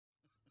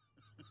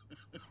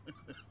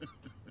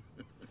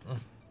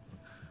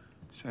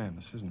Sam,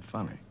 this isn't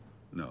funny.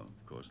 No,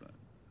 of course not.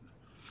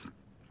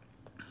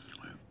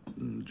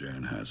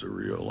 Jan has a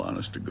real,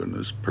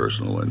 honest-to-goodness,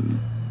 personal and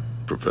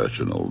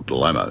professional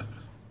dilemma.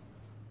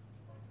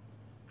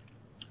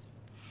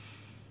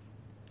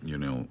 You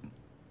know,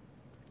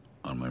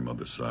 on my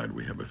mother's side,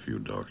 we have a few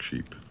dark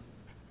sheep.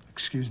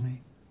 Excuse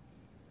me?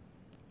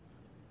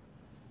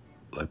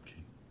 Lepke.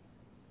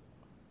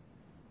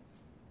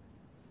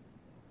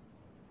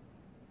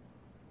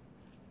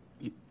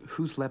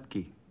 Who's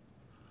Lepke?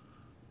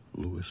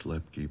 Louis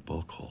Lepke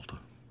Buckhalter.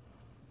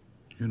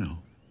 You know,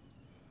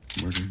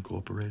 Murder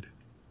Incorporated.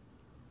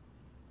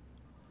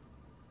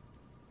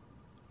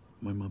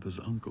 My mother's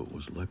uncle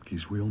was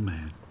Lepke's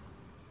wheelman,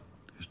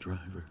 his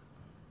driver.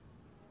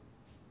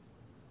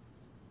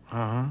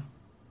 Uh-huh.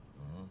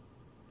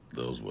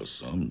 Those were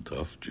some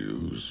tough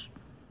Jews.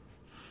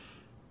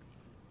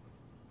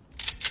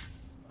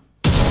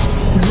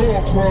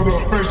 Your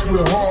brother, faced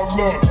with hard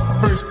luck.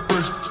 Faced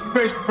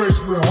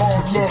with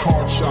hard luck.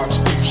 Card shots,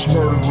 thieves,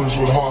 murderers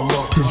with hard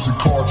luck. Pimps and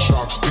card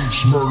shots,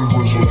 thieves,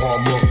 murderers with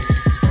hard luck.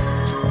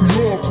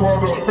 Your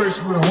brother,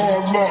 faced with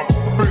hard luck.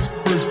 Faced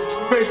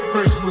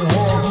with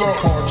hard luck.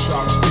 Card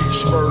shots,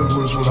 thieves,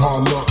 murderers with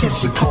hard luck.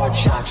 Pimps and card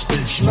shots,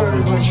 thieves,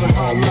 murderers with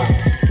hard luck.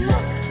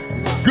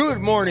 Good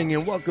morning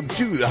and welcome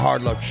to the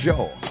Hard Luck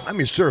Show. I'm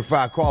your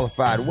certified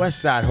qualified West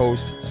Side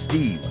host,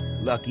 Steve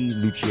Lucky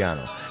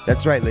Luciano.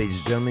 That's right, ladies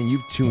and gentlemen,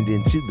 you've tuned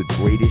into the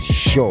greatest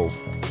show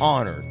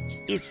on earth.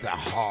 It's the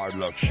Hard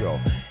Luck Show.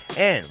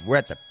 And we're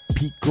at the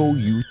Pico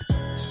Youth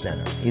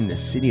Center in the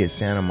city of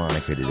Santa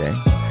Monica today.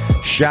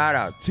 Shout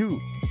out to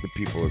the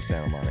people of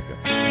Santa Monica.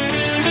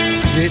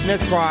 Sitting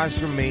across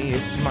from me,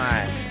 it's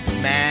my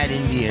mad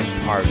Indian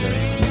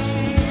partner.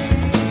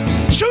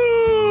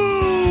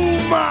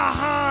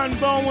 Mahan,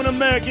 born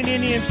American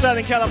Indian,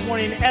 Southern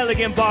Californian,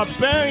 elegant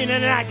barbarian,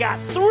 and I got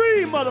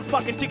 3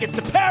 motherfucking tickets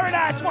to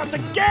paradise once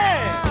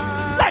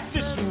again. Let's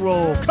just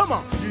roll. Come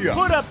on. Yeah.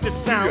 Put up the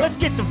sound. Yeah. Let's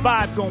get the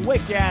vibe going.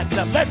 Wake your ass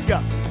up. Let's go.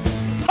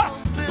 Ha.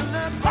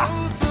 Ha.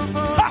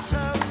 Ha.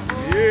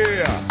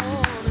 Yeah.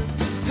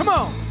 Come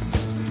on.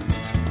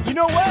 You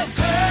know what?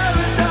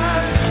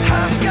 Paradise,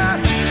 I've got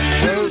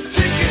 2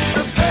 tickets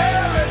to paradise.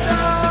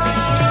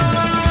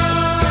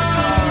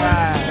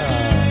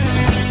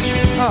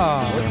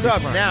 What's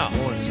up now?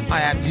 I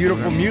have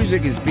beautiful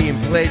music is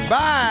being played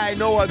by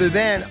no other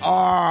than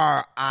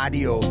our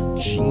audio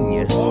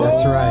genius.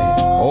 That's right.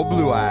 Oh,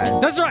 Blue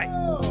Eyes. That's right.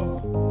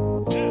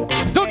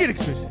 Don't get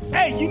exclusive.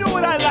 Hey, you know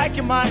what I like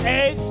in my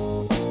eggs?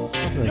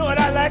 You know what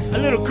I like? A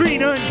little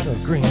green onion.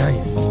 Those green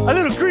onions. A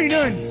little green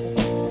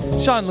onion.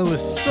 Sean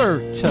Lewis,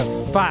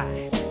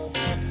 certified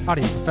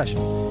audio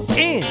professional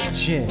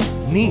engineer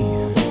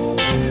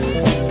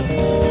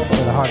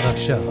for the Hard Luck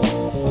Show.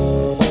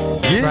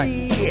 That's right.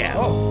 Yeah.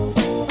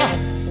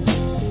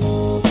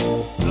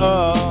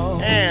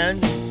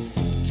 And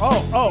It's it's a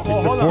hold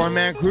on.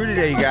 4-man crew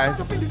today, you guys.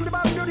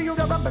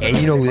 And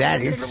you know who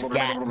that is?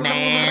 Scat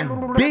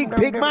Man. Big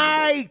Pig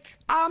Mike.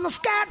 I'm the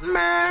scat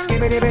man.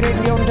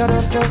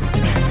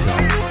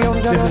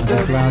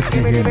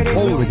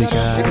 Holy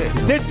shit.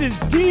 This is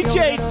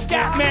DJ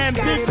Scatman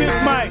Big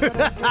Big Mike.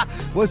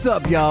 What's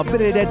up, y'all?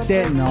 That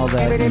and all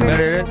that. You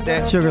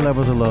know. Sugar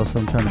levels are low, so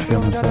I'm trying to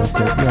feel myself.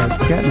 But yeah, it's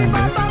Catman,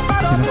 dude.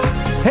 You know.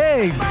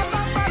 Hey!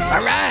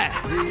 All right.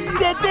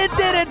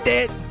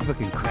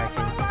 Fucking crack.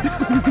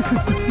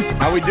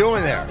 How we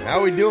doing there?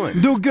 How we doing?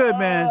 Do good,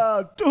 man.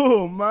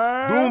 Doing,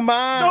 man.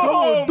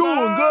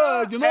 Doing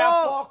good, you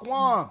know?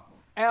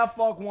 Air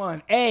Fork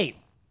One. Hey.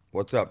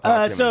 What's up?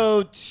 Talk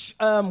to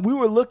me. We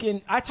were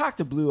looking. I talked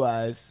to Blue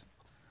Eyes,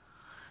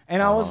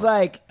 and I was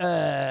like,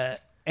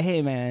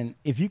 "Hey, man,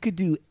 if you could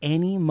do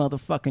any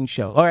motherfucking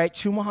show, all right,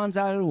 Chumahan's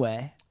out of the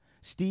way,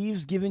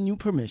 Steve's giving you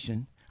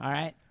permission, all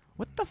right,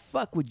 what the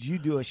fuck would you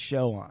do a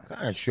show on? What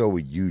kind of show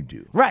would you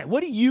do? Right?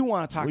 What do you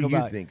want to talk What are you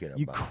about? thinking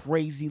You about?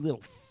 crazy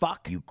little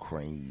fuck. You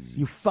crazy.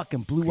 You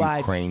fucking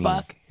blue-eyed cranny.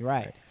 fuck.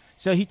 Right.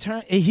 So he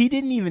turned. He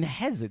didn't even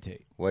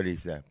hesitate. What did he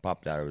say?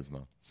 Popped out of his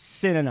mouth.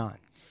 Synanon.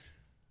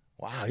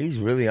 Wow, he's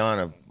really on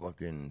a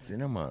fucking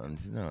Cinnamon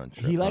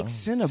trip. He likes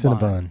Cinnabon.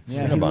 Cinnabon.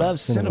 Yeah, he Cinnabon.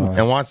 loves Cinnabon.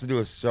 And wants to do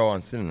a show on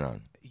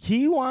Synanon.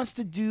 He wants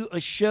to do a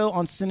show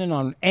on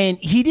Synanon, and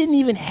he didn't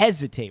even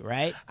hesitate,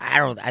 right?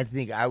 I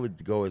think I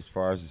would go as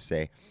far as to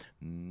say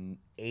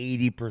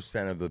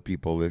 80% of the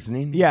people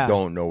listening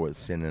don't know what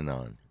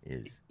Synanon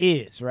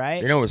is.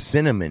 Right? They know what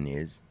cinnamon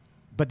is.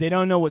 But they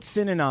don't know what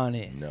Synanon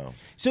is. No.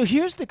 So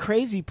here's the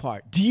crazy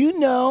part. Do you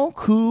know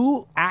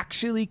who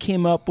actually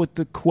came up with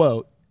the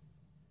quote,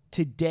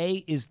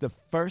 "Today is the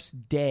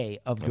first day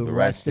of the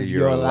rest of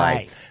your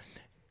life"?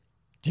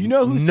 Do you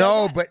know who said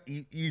that? But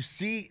you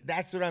see,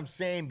 that's what I'm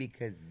saying,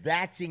 because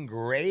that's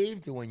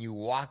engraved when you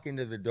walk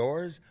into the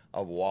doors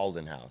of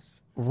Walden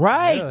House.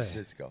 Right. Really?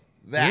 Cisco.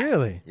 That.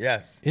 Really?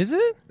 Yes. Is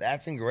it?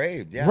 That's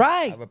engraved, yeah.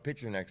 Right. I have a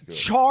picture next to it.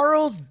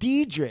 Charles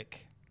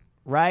Diedrich,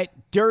 right?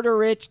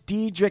 Dirterich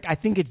Diedrich. I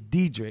think it's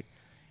Diedrich.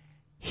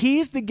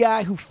 He's the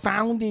guy who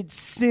founded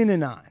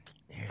Synanon.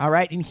 All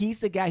right, and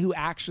he's the guy who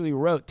actually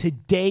wrote,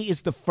 "Today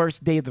is the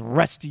first day of the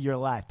rest of your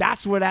life."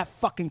 That's where that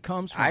fucking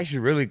comes from. I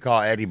should really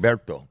call Eddie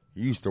Berto.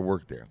 He used to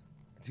work there.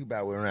 Too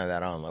bad we don't have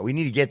that online. We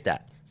need to get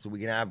that so we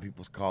can have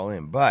people call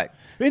in. But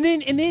and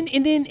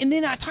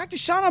then I talked to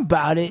Sean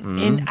about it,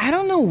 and I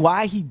don't know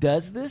why he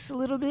does this a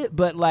little bit,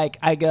 but like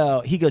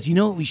he goes, you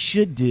know what we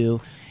should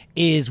do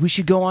is we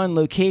should go on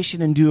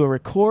location and do a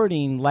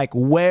recording like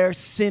where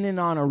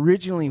Synanon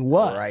originally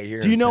was. Right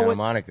here, do you in know Santa what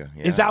Monica.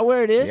 Yeah. Is that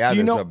where it is? Yeah, do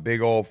you there's know a big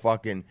old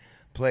fucking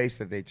place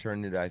that they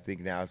turned into. I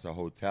think now it's a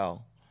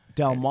hotel.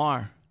 Del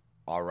Mar?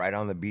 All right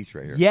on the beach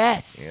right here.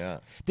 Yes. Yeah.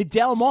 The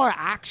Del Mar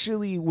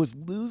actually was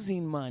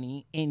losing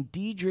money, and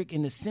Diedrich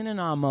and the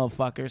Synanon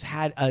motherfuckers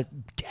had a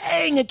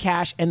gang of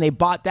cash, and they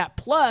bought that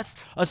plus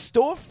a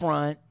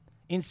storefront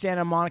in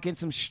Santa Monica and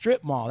some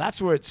strip mall.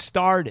 That's where it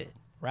started,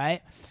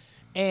 right?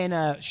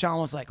 And Sean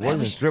was like, It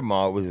wasn't a strip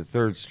mall. It was a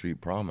 3rd Street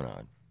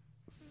Promenade.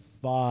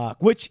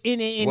 fuck. Which in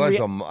It was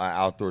an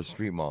outdoor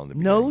street mall in the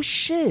beginning. no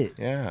shit.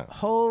 Yeah.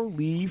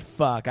 Holy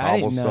fuck. I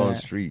didn't know Cobblestone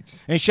that. streets.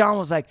 And Sean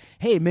was like,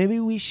 hey, maybe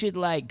we should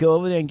like go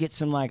over there and get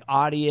some like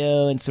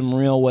audio and some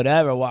real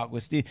whatever, walk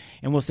with Steve.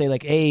 And we'll say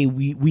like, hey,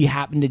 we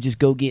happen to just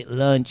go get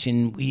lunch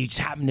and we just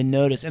happen to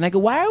notice. And I go,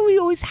 why are we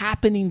always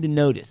happening to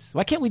notice?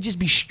 Why can't we just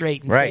be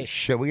straight and Right. say,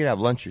 Shit, we could have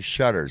lunch at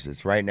Shutters.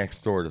 It's right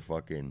next door to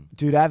fucking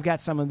dude, I've got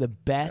some of the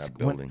best. that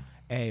building.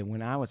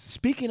 When I was,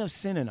 speaking of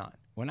Synanon,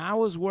 when I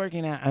was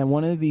working at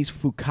one of these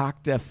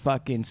Fukakta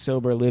fucking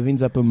sober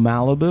livings up in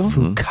Malibu.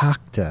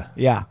 Fukakta.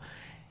 Yeah.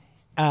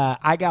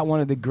 I got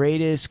one of the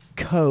greatest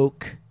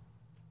coke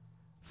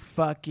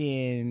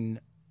fucking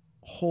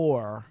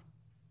whore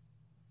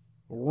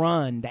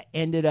run that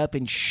ended up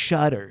in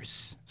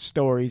Shutters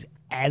stories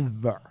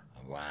ever.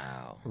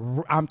 Wow.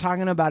 I'm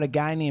talking about a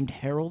guy named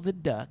Harold the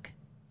Duck.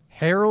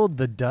 Harold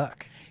the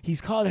Duck.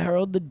 He's called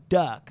Harold the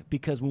Duck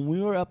because when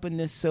we were up in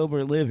this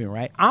sober living,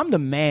 right, I'm the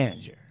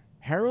manager.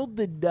 Harold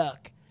the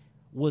Duck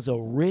was a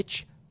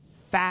rich,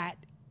 fat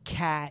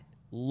cat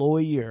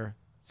lawyer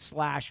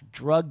 /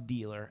 drug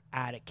dealer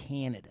out of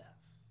Canada,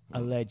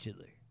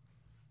 allegedly.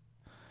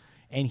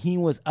 And he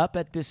was up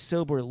at this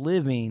sober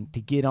living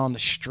to get on the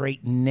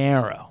straight and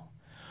narrow.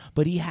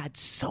 But he had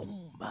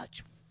so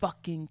much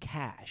fucking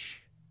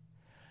cash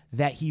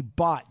that he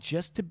bought,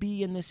 just to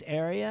be in this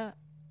area,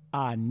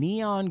 a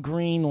neon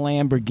green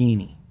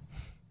Lamborghini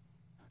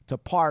to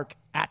park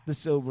at the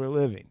sober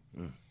living.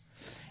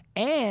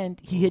 And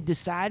he had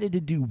decided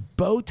to do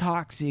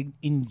Botox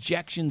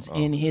injections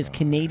in his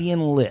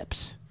Canadian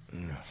lips.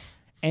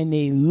 And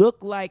they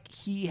looked like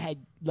he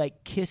had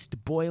like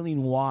kissed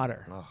boiling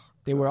water.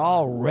 They were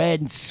all red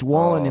and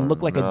swollen and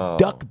looked like a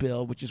duck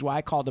bill, which is why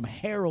I called him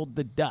Harold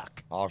the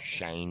Duck. All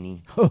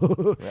shiny. It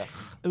looked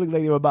like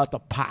they were about to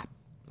pop.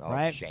 All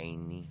right?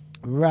 shiny.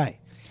 Right.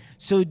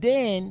 So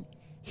then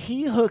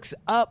he hooks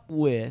up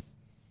with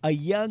a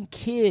young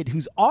kid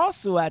who's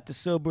also at the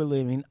sober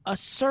living, a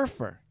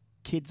surfer.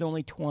 Kid's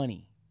only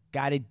 20.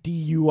 Got a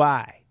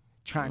DUI.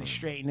 Trying to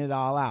straighten it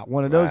all out.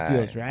 One of those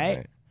deals,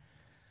 right?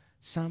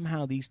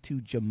 Somehow these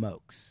two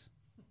jamokes,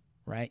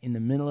 right, in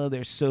the middle of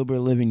their sober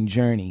living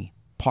journey,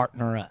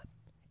 partner up.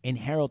 And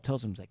Harold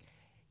tells him, he's like,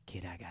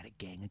 kid, I got a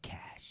gang of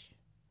cash.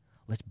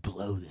 Let's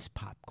blow this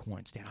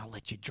popcorn stand. I'll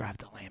let you drive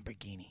the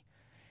Lamborghini.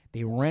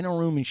 They rent a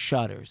room in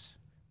Shutters.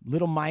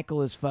 Little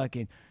Michael is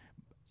fucking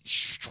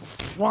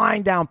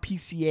flying down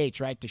PCH,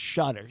 right, to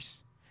Shutters.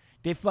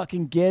 They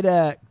fucking get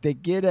a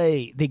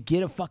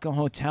fucking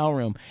hotel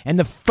room. And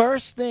the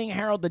first thing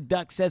Harold the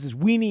Duck says is,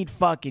 we need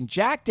fucking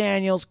Jack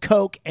Daniels,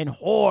 Coke, and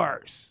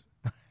whores.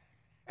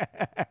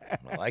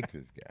 I like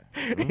this guy.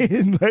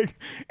 And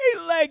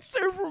like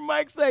Surfer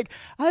Mike's like,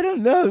 I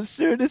don't know,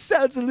 sir. This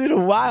sounds a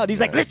little wild.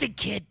 He's like, listen,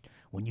 kid,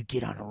 when you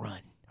get on a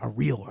run, a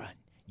real run,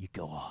 you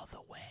go all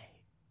the way.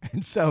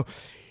 And so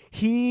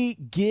he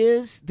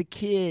gives the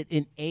kid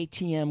an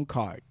ATM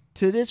card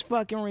to this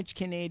fucking rich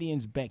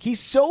Canadian's bank. He's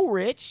so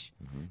rich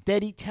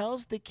that he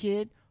tells the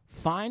kid,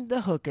 find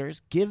the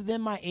hookers, give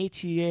them my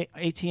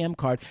ATM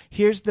card.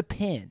 Here's the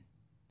PIN,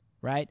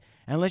 right?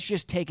 And let's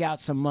just take out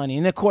some money.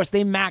 And, of course,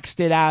 they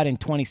maxed it out in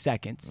 20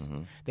 seconds.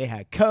 They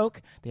had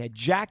Coke, they had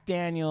Jack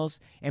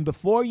Daniels, and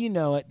before you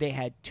know it, they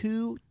had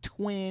 2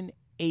 twin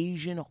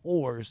Asian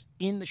whores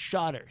in the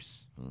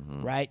Shutters,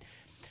 right?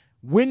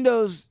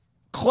 Windows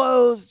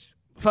closed,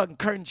 fucking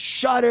curtains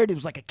shuttered. It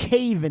was like a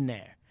cave in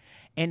there.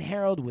 And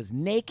Harold was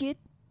naked,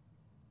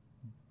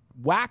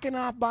 whacking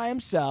off by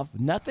himself,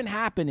 nothing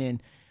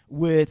happening,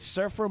 with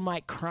Surfer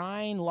Mike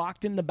crying,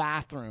 locked in the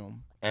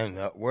bathroom. And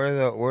where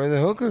are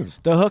the hookers?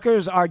 The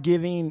hookers are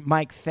giving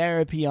Mike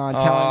therapy on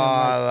telling him.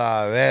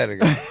 La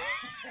verga.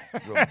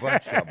 It's a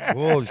bunch of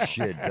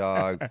bullshit,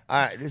 dog.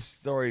 This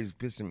story is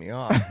pissing me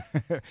off.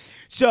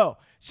 So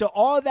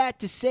all that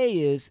to say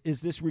is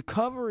this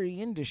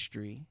recovery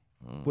industry,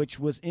 which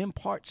was in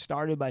part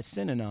started by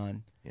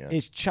Synanon,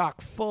 is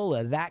chock full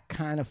of that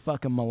kind of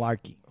fucking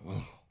malarkey.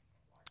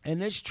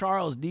 And this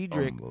Charles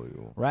Diedrich,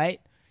 right?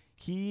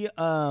 He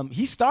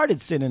started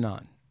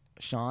Synanon,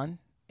 Sean.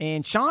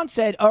 And Sean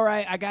said, all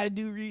right, I got to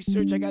do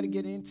research. I got to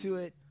get into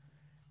it.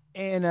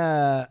 And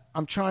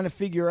I'm trying to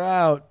figure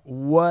out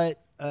what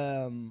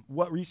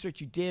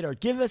research you did, or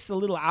give us a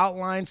little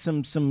outline,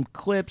 some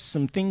clips,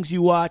 some things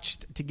you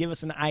watched to give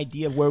us an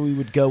idea of where we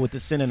would go with the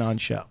Synanon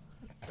show.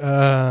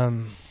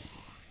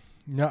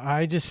 No,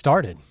 I just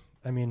started.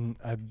 I mean,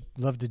 I'd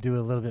love to do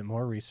a little bit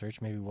more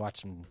research, maybe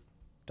watch some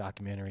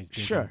documentaries,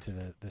 dig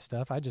into the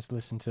stuff. I just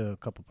listened to a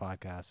couple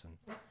podcasts.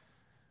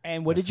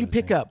 And what did you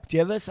pick up?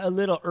 Give us a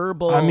little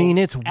herbal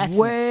it's essence.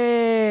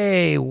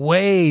 way,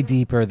 way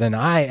deeper than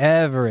I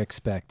ever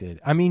expected.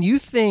 I mean, you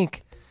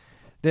think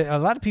that a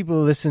lot of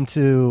people listen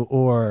to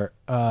or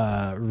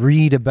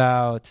read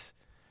about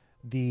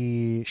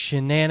the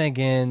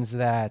shenanigans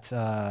that,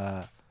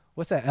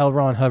 what's that, L.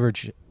 Ron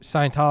Hubbard,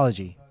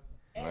 Scientology.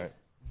 Right.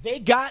 They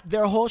got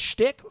their whole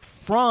shtick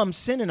from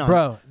Synanon.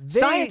 Bro,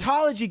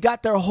 Scientology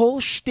got their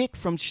whole shtick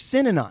from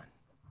Synanon.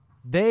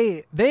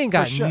 They ain't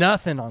got sure.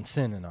 nothing on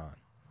Synanon.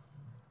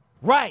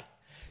 Right.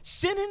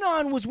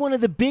 Synanon was one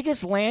of the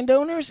biggest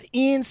landowners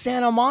in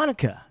Santa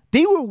Monica.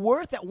 They were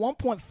worth at one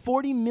point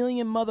 40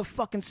 million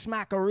motherfucking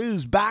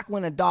smackaroos back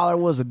when $1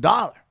 was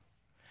 $1.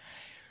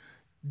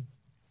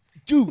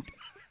 Dude.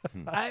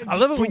 I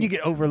love it when you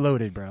get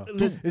overloaded, bro.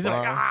 It's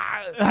like,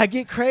 I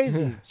get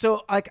crazy.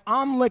 So,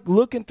 I'm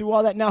looking through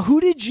all that. Now,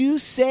 who did you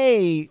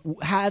say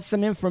has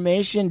some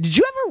information? Did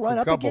you ever run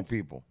up against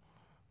people?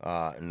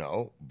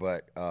 No,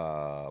 but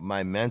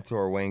my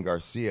mentor Wayne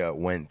Garcia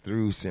went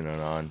through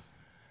Synanon,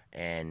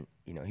 and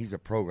he's a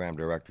program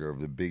director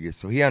of the biggest,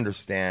 so he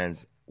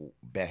understands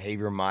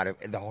behavior model,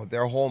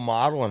 their whole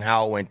model, and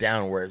how it went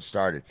down and where it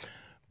started.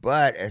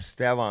 But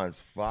Esteban's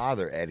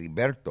father,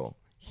 Heriberto,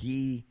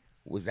 he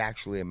was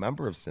actually a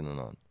member of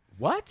Synanon.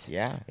 What?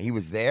 Yeah, he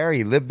was there.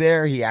 He lived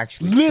there. He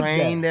actually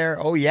trained there.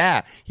 Oh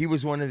yeah, he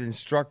was one of the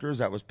instructors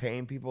that was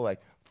paying people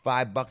like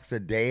 $5 a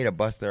day to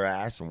bust their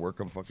ass and work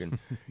on fucking,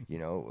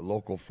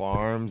 local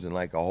farms and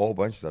like a whole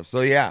bunch of stuff. So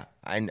yeah,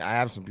 I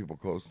have some people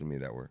close to me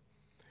that were.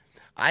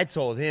 I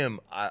told him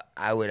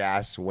I would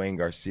ask Wayne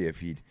Garcia if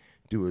he'd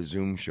do a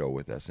Zoom show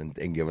with us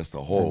and give us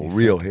the whole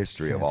real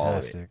history of all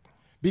of it.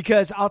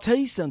 Because I'll tell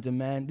you something,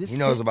 man. He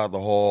knows about the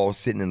whole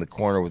sitting in the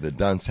corner with a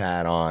dunce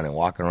hat on and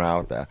walking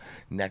around with a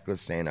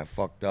necklace saying I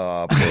fucked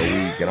up for a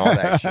week and all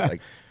that shit,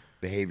 like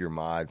behavior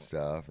mod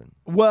stuff.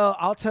 Well,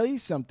 I'll tell you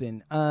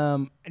something.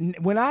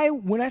 When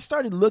I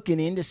started looking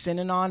into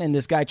Synanon, and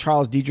this guy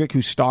Charles Diedrich,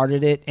 who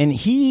started it, and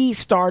he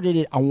started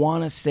it, I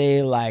want to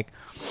say like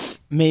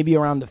maybe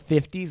around the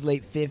 50s,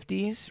 late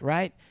 50s,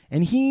 right?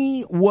 And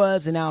he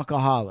was an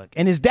alcoholic.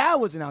 And his dad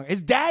was an alcoholic.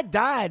 His dad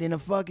died in a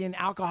fucking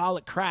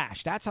alcoholic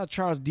crash. That's how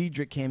Charles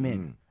Diedrich came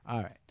in. All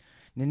right.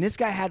 And then this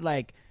guy had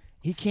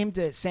he came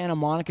to Santa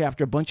Monica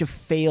after a bunch of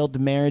failed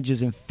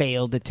marriages and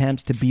failed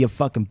attempts to be a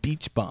fucking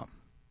beach bum.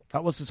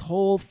 That was his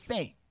whole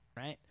thing,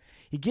 right?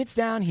 He gets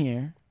down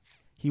here.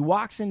 He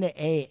walks into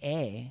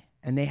AA,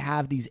 and they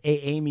have these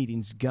AA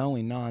meetings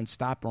going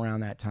nonstop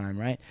around that time,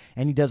 right?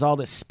 And he does all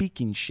this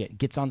speaking shit,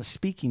 gets on the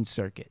speaking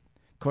circuit.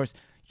 Of course,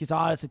 he gets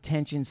all this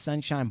attention,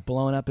 sunshine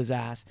blowing up his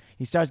ass.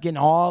 He starts getting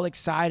all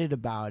excited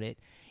about it.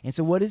 And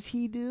so what does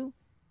he do?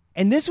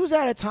 And this was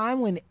at a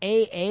time when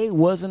AA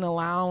wasn't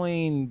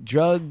allowing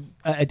drug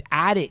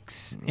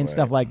addicts and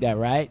stuff like that,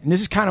 right? And this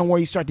is kind of where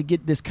you start to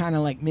get this kind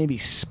of like maybe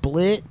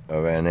split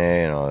of NA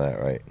and all that,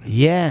 right?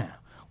 Yeah.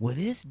 Well,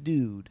 this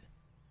dude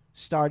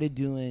started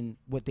doing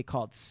what they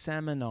called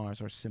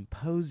seminars or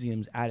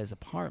symposiums at his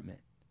apartment.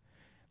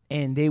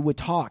 And they would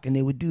talk, and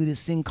they would do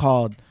this thing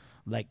called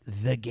like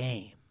The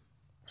Game,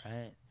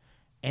 right?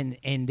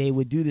 And they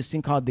would do this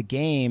thing called The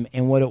Game,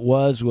 and what it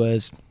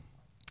was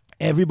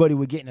everybody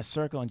would get in a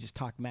circle and just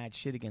talk mad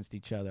shit against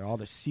each other, all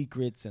their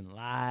secrets and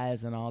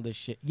lies and all this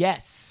shit.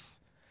 Yes.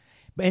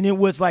 And it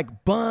was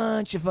like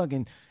bunch of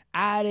fucking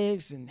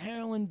addicts and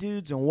heroin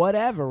dudes and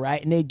whatever,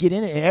 right? And they'd get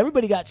in it. And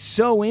everybody got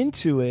so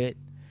into it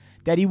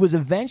that he was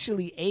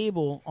eventually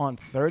able, on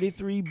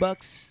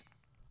 $33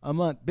 a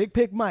month. Big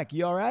Pick Mike,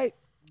 you all right?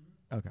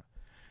 Okay.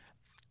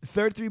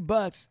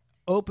 $33,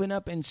 open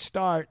up and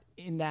start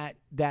in that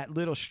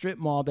little strip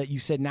mall that you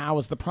said now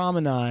is the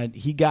Promenade.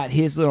 He got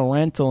his little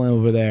rental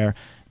over there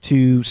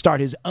to start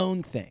his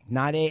own thing,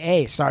 not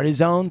AA, start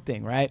his own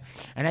thing, right?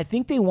 And I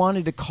think they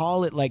wanted to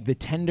call it like the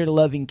Tender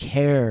Loving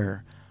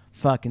Care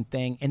fucking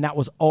thing, and that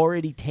was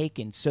already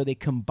taken. So they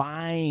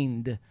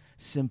combined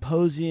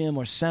symposium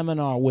or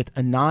seminar with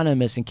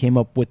anonymous and came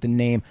up with the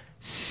name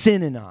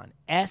Synanon,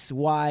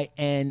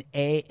 Synanon.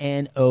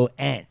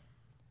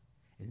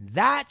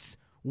 That's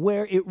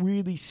where it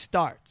really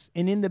starts.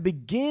 And in the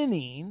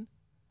beginning,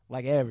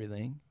 like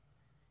everything,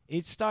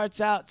 it starts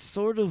out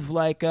sort of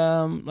like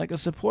a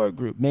support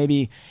group,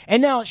 maybe.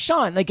 And now,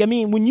 Sean,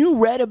 when you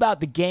read about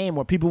The Game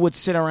where people would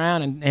sit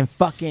around and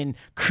fucking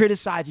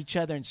criticize each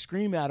other and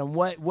scream at them,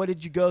 what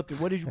did you go through?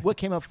 What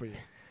came up for you?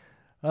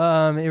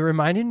 It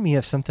reminded me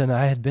of something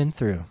I had been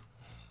through.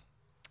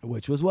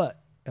 Which was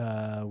what?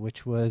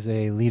 Which was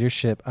a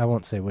leadership. I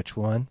won't say which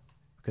one,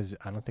 because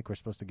I don't think we're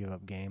supposed to give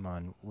up game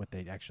on what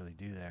they actually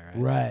do there.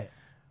 Right.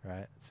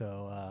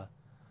 So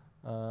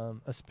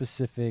a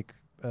specific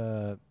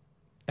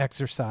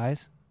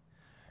exercise,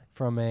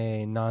 from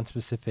a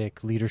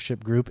non-specific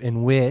leadership group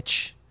in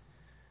which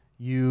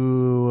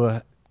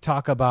you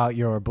talk about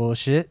your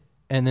bullshit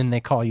and then they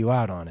call you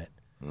out on it.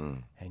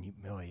 And you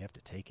have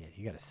to take it.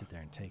 You got to sit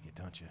there and take it,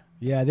 don't you?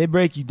 Yeah, they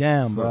break you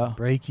down, bro.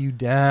 Break you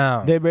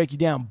down. They break you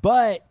down.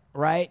 But,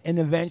 right, and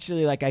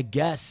eventually, like, I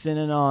guess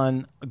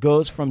Synanon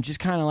goes from just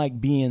kind of like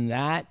being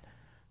that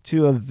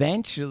to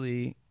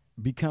eventually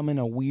becoming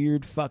a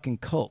weird fucking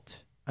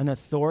cult, an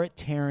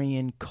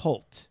authoritarian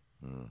cult.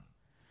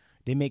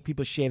 They make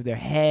people shave their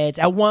heads.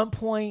 At one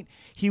point,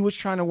 he was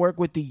trying to work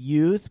with the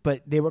youth,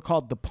 but they were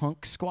called the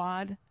Punk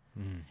Squad.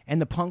 And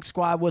the Punk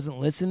Squad wasn't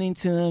listening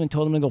to him and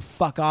told him to go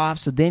fuck off.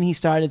 So then he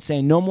started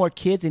saying, no more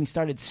kids, and he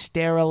started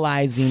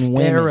sterilizing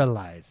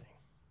women.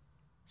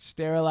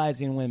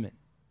 Sterilizing women.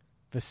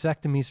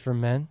 Vasectomies for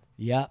men?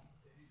 Yep.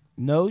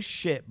 No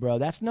shit, bro.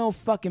 That's no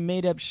fucking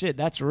made up shit.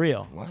 That's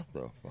real. What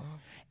the fuck?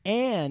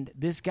 And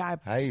this guy...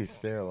 How you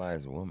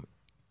sterilize a woman?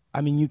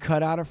 I mean, you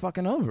cut out her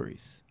fucking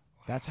ovaries.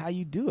 That's how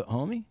you do it,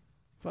 homie.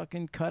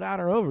 Fucking cut out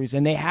her ovaries.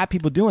 And they had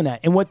people doing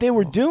that. And what they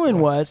were doing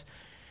was...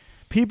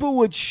 people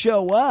would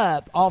show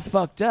up all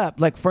fucked up.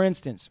 Like, for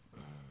instance,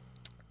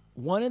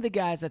 one of the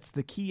guys that's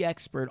the key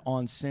expert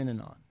on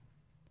Synanon,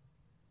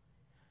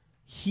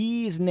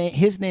 his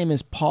name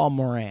is Paul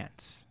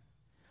Morantz.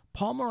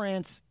 Paul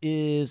Morantz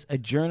is a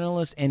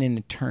journalist and an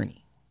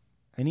attorney.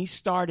 And he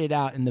started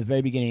out in the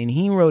very beginning, and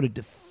he wrote a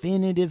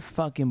definitive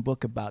fucking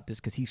book about this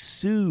because he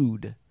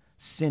sued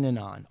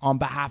Synanon on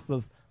behalf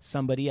of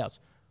somebody else.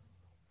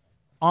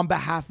 On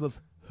behalf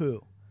of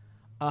who?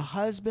 A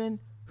husband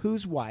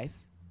whose wife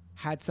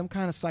had some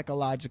kind of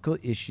psychological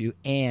issue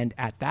and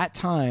at that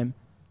time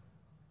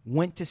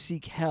went to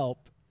seek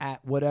help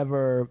at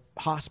whatever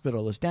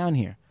hospital is down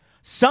here.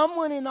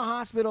 Someone in the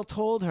hospital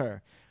told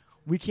her,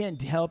 we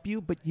can't help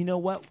you, but you know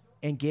what?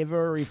 And gave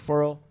her a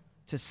referral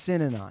to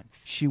Synanon.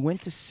 She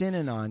went to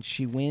Synanon.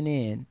 She went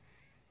in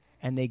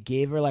and they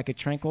gave her like a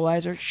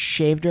tranquilizer,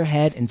 shaved her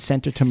head and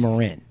sent her to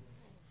Marin.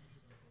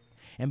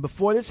 And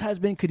before this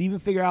husband could even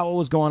figure out what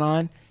was going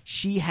on,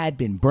 she had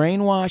been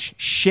brainwashed,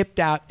 shipped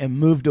out and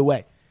moved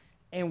away.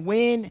 And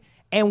when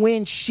her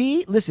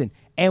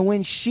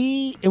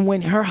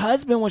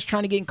husband was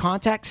trying to get in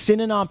contact,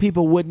 Synanon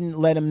people wouldn't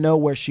let him know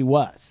where she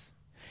was.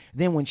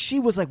 Then when she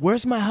was like,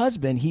 where's my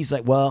husband? He's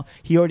like, well,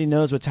 he already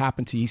knows what's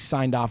happened to you. He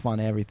signed off on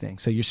everything.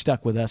 So you're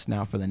stuck with us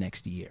now for the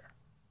next year.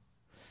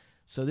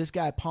 So this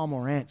guy, Paul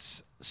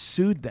Morantz,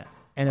 sued them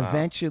and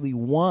eventually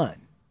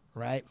won,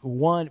 right?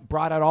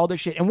 Brought out all their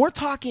shit. And we're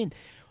talking,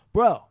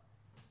 bro,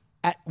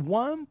 at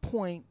one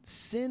point,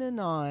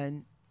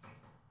 Synanon...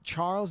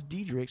 Charles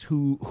Diedrichs,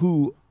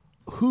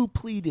 who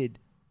pleaded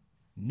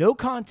no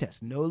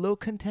contest, no low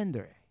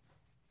contendere,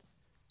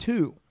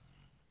 to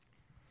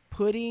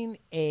putting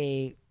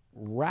a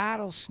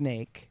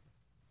rattlesnake,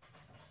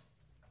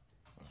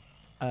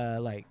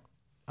 like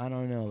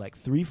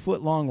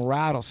 3-foot long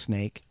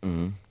rattlesnake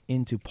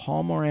into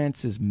Paul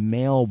Morantz's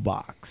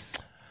mailbox.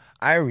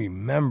 I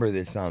remember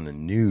this on the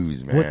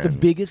news, man. Was the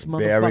biggest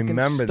motherfucking story. I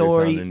remember this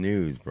on the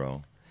news,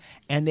 bro.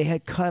 And they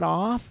had cut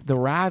off the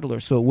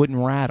rattler so it wouldn't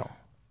rattle.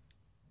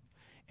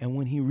 And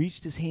when he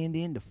reached his hand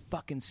in, the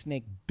fucking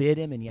snake bit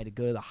him and he had to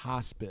go to the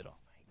hospital.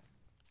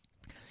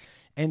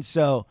 And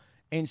so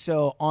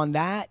on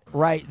that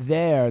right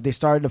there, they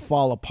started to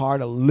fall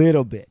apart a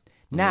little bit.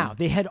 Now,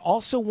 they had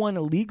also won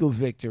a legal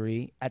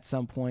victory at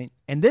some point.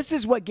 And this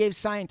is what gave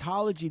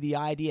Scientology the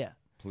idea.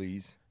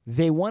 Please.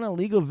 They won a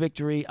legal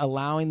victory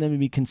allowing them to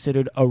be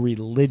considered a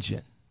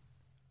religion.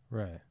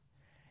 Right.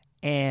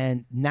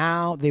 And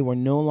now they were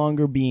no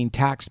longer being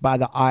taxed by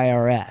the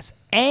IRS.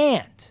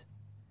 And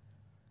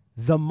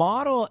the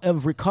model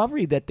of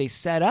recovery that they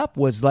set up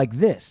was like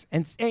this.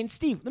 And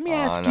Steve, let me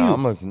ask you.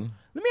 I'm listening.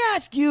 Let me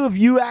ask you if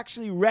you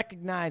actually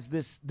recognize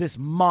this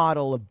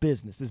model of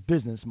business, this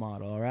business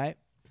model, all right?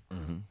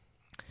 Mm-hmm.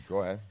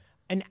 Go ahead.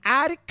 An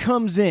addict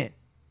comes in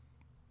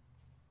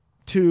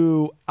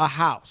to a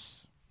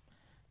house.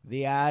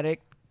 The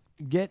addict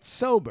gets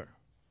sober.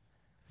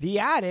 The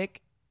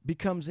addict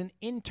becomes an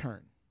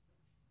intern.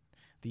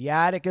 The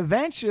addict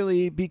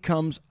eventually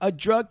becomes a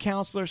drug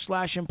counselor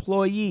 /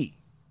 employee.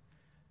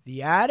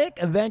 The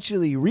addict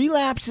eventually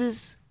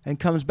relapses and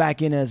comes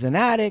back in as an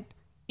addict,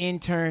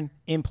 intern,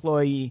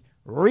 employee,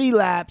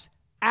 relapse,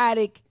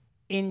 addict,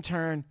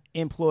 intern,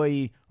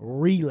 employee,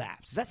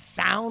 relapse. Does that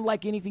sound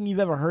like anything you've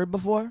ever heard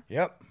before?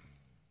 Yep.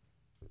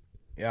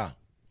 Yeah.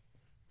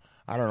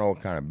 I don't know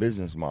what kind of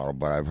business model,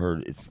 but I've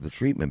heard it's the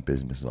treatment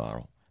business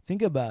model.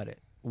 Think about it.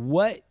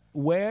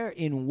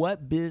 In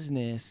what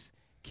business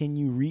can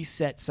you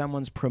reset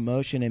someone's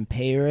promotion and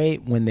pay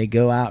rate when they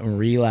go out and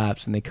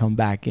relapse and they come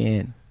back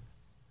in?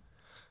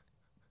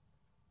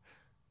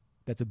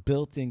 That's a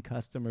built-in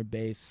customer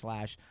base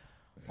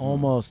 /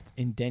 almost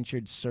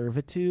indentured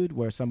servitude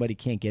where somebody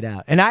can't get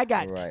out. And I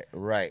got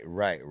right.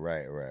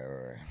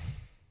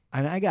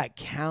 And I got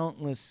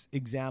countless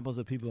examples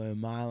of people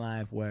in my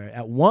life where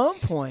at one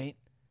point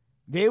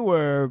they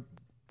were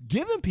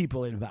giving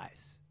people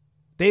advice.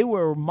 They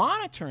were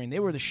monitoring. They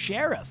were the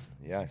sheriff.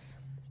 Yes.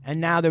 And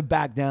now they're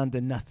back down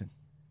to nothing.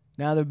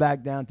 Now they're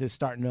back down to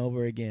starting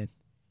over again.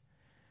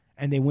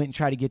 And they went and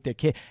tried to get their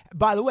kid.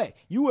 By the way,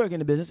 you work in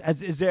the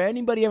business. Is there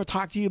anybody ever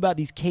talked to you about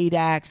these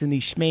KDACs and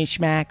these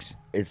schmacks?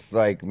 It's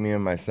like me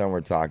and my son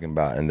were talking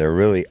about, and they're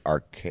really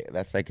archaic.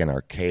 That's like an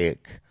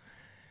archaic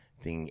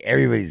thing.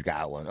 Everybody's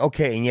got one.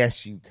 Okay, and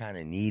yes, you kind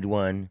of need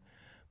one.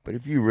 But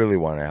if you really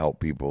want to help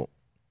people,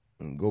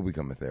 go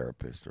become a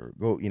therapist or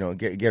go,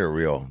 get a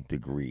real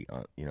degree,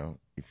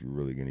 if you're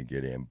really going to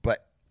get in.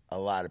 But a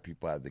lot of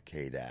people have the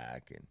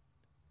KDAC, and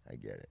I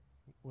get it.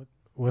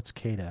 What's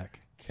KDAC?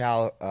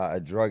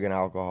 Drug and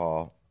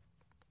alcohol.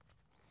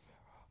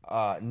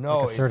 No,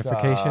 like a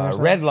certification or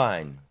something? Red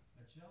line.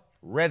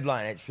 Red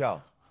line at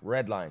Shell.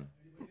 Red line.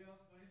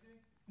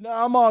 No,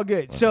 I'm all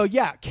good. So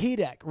yeah,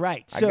 KDAC,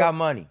 right? So, I got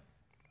money.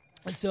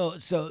 So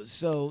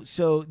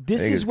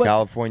this is what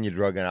California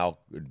drug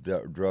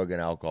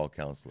and alcohol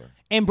counselor.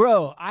 And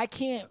bro, I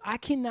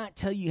cannot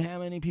tell you how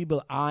many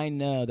people I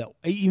know that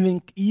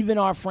even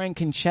our friend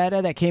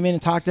Conchetta that came in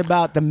and talked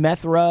about the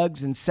meth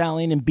rugs and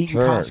selling and beating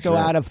Costco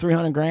out of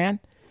 $300,000.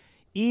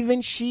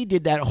 Even she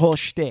did that whole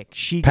shtick.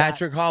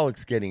 Patrick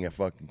Hollick's getting a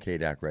fucking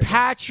KDAC right now.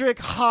 Patrick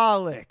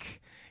Hollick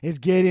is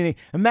getting it.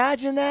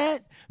 Imagine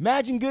that.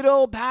 Imagine good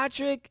old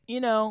Patrick,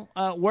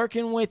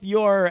 working with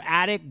your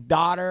addict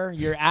daughter,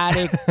 your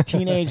addict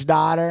teenage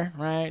daughter,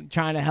 right?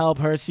 Trying to help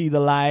her see the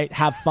light,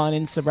 have fun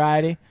in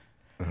sobriety.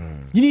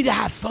 You need to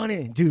have fun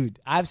in it. Dude,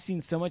 I've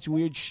seen so much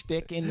weird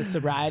shtick in the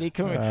sobriety.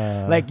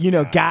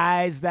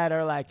 Guys that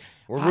are like...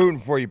 We're rooting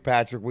for you,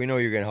 Patrick. We know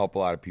you're going to help a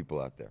lot of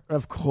people out there.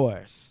 Of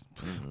course.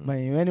 Mm-hmm. But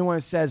anyone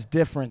who says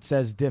different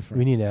says different.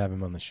 We need to have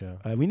him on the show.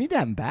 We need to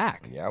have him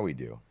back. Yeah, we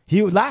do.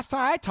 Last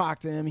time I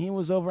talked to him, he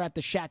was over at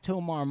the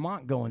Chateau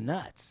Marmont going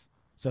nuts.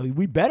 So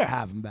we better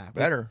have him back.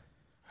 Better.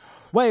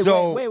 Wait.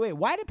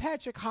 Why did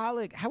Patrick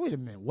Hollick... Wait a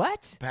minute.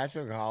 What?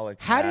 Patrick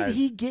Hollick How did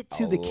he get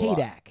to the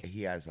KDAC?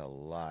 He has a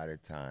lot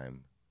of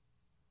time.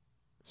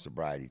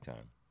 Sobriety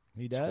time.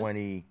 He does?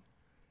 20,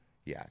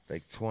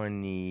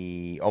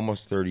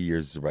 almost 30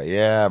 years of sobriety.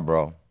 Yeah,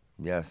 bro.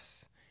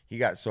 Yes. He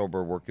got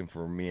sober working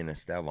for me and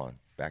Esteban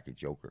back at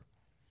Joker.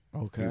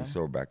 Okay. He was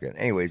sober back then.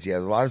 Anyways, he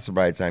has a lot of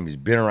sobriety time. He's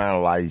been around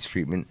a lot of these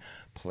treatment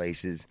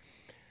places.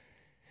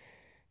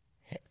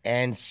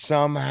 And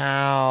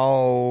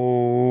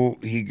somehow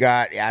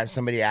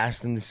somebody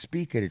asked him to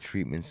speak at a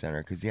treatment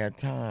center because he had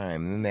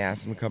time. And then they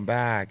asked him to come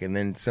back. And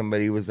then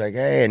somebody was like,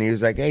 hey, and he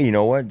was like, hey, you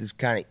know what? This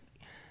kind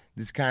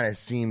of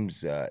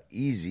seems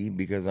easy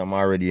because I'm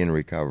already in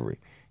recovery.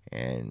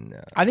 And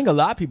I think a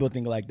lot of people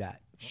think like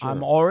that. Sure.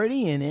 I'm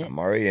already in it.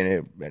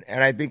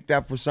 And I think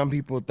that for some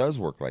people it does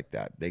work like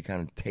that. They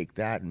kind of take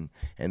that and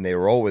they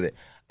roll with it.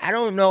 I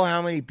don't know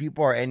how many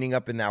people are ending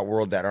up in that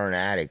world that aren't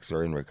addicts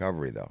or in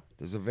recovery, though.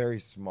 There's a very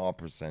small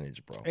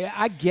percentage, bro. Yeah,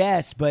 I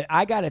guess, but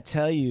I got to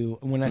tell you,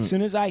 as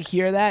soon as I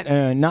hear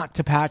that, not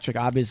to Patrick,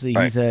 obviously,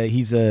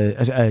 he's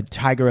a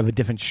tiger of a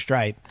different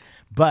stripe.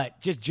 But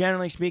just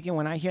generally speaking,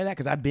 when I hear that,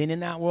 because I've been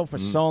in that world for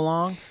so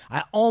long,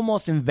 I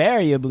almost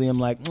invariably am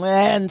like,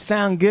 that doesn't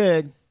sound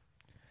good.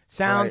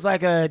 Sounds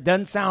like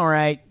doesn't sound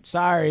right.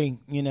 Sorry,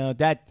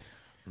 that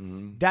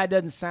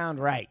doesn't sound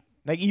right.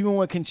 Like even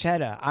with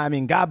Conchetta, I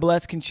mean, God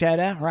bless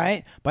Conchetta,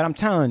 right? But I'm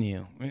telling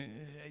you,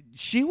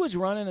 she was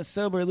running a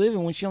sober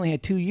living when she only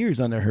had 2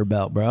 years under her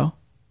belt, bro.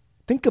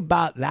 Think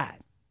about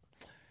that.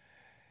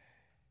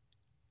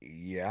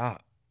 Yeah.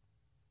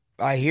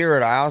 I hear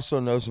it. I also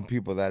know some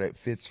people that it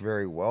fits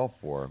very well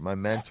for. My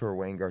mentor,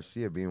 Wayne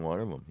Garcia, being one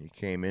of them. He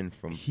came in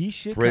from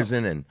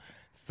prison and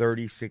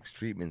 36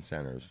 treatment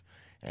centers.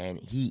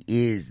 And he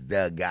is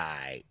the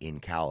guy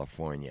in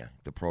California,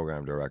 the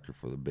program director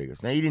for the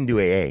biggest. Now, he didn't do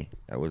AA.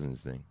 That wasn't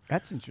his thing.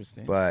 That's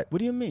interesting. But what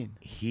do you mean?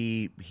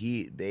 They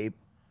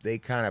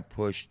kind of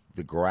pushed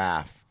the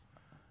graph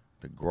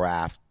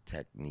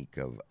technique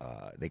of,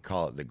 they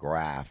call it the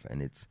graph,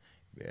 and it's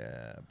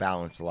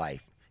balanced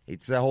life.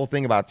 It's the whole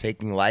thing about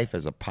taking life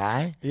as a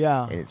pie,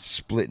 and it's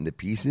split into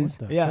pieces.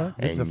 This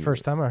is the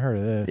first time I heard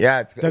of this. Yeah,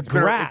 it's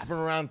graph. It's been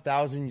around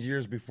thousands of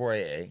years before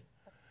AA.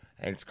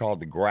 And it's called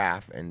the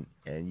graph, and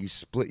you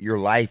split your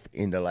life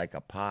into like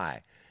a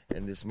pie.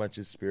 And this much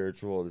is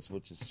spiritual, this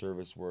much is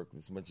service work,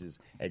 this much is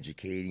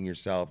educating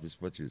yourself, this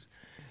much is,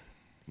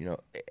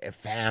 a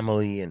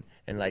family, and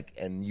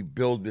you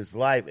build this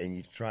life, and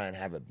you try and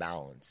have it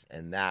balanced,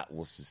 and that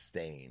will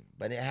sustain.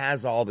 But it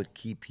has all the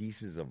key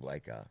pieces of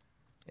like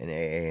an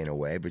AA in a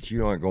way, but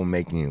you aren't going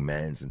making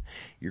amends, and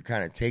you're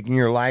kind of taking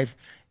your life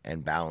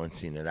and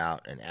balancing it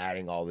out and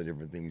adding all the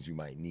different things you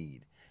might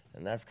need.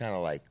 And that's kind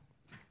of like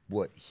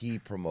what he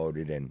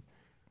promoted in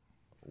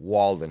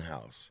Walden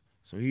House.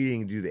 So he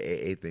didn't do the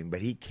AA thing,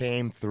 but he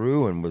came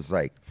through and was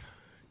like,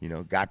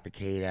 got the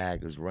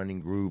KDAC, was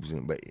running groups,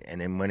 and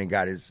then when he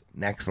got his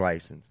next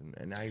license,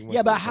 and now he went.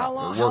 Yeah, but how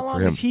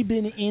long has he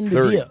been in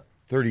the deal?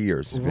 30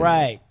 years.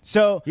 Right.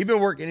 So he's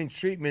been working in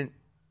treatment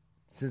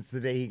since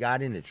the day he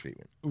got into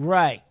treatment.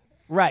 Right.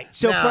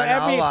 So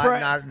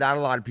not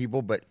a lot of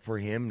people, but for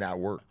him that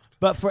worked.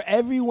 But for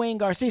every Wayne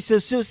Garcia,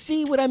 so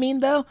see what I mean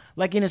though?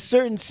 Like in a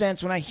certain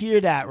sense, when I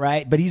hear that,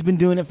 right? But he's been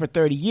doing it for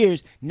 30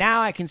 years. Now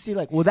I can see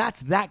like, well,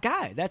 that's that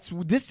guy.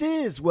 This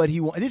is what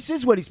he wants. This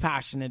is what he's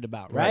passionate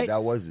about, right?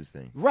 That was his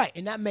thing. Right,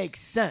 and that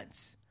makes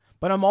sense.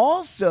 But I'm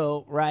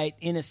also, right,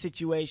 in a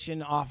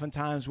situation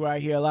oftentimes where I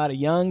hear a lot of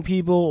young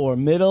people or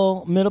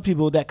middle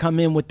people that come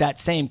in with that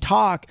same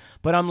talk,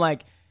 but I'm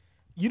like,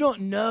 you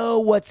don't know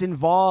what's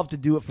involved to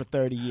do it for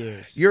 30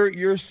 years.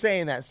 You're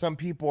saying that some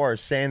people are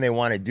saying they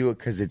want to do it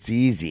because it's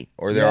easy,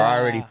 or they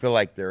already feel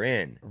like they're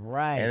in.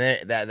 Right.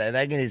 And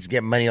they can just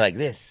get money like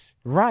this.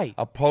 Right.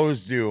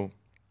 Opposed to,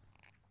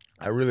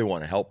 I really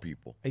want to help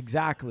people.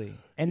 Exactly.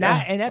 And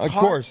that's of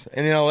hard. course,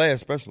 and in LA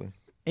especially.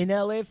 In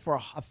LA for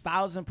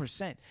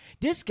 1,000%.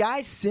 This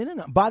guy,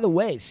 Synanon, by the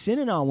way,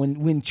 Synanon,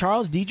 when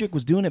Charles Dietrich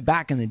was doing it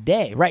back in the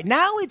day, right?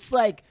 Now it's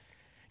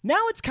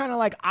kind of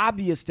like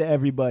obvious to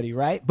everybody,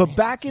 right? But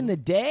back in the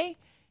day,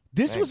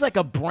 this was like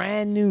a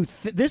brand new,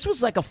 this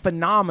was like a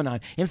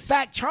phenomenon. In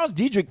fact, Charles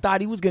Dietrich thought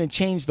he was going to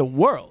change the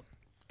world.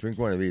 Drink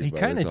one of these. He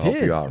kind of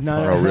did.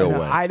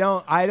 No, I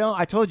don't.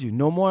 I told you,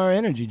 no more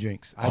energy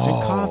drinks. I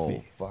drink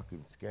coffee.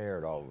 Fucking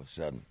scared all of a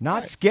sudden.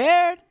 Not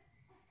scared.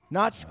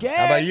 Not scared.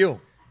 How about you?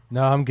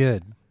 No, I'm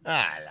good.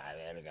 There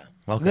we go.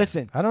 Okay.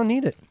 Listen, I don't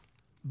need it.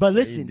 but You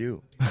listen.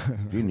 do.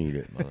 You need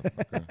it,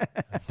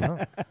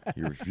 motherfucker.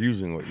 You're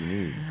refusing what you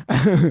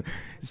need.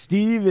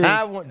 Steve is.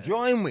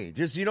 Join me.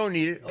 Just you don't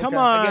need it. Come Okay,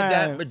 I get on.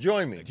 that, but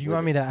join me. Do you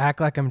want me to act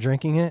like I'm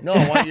drinking it? No,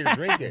 I want you to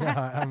drink it. No,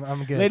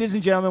 I'm good. Ladies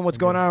and gentlemen, what's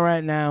going on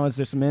right now is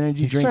there's some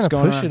energy He's drinks trying to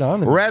going push on. it on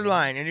me.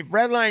 Redline. And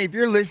if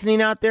you're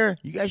listening out there,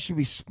 you guys should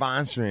be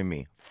sponsoring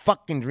me.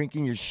 Fucking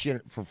drinking your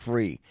shit for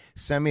free.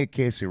 Send me a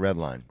case of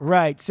Redline.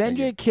 Right. Send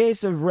you a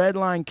case of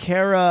Redline,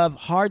 care of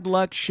Hard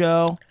Luck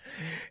Show.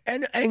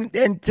 And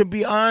to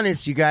be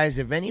honest, you guys,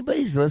 if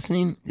anybody's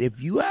listening,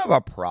 if you have a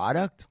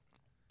product,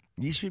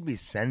 you should be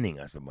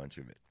sending us a bunch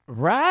of it.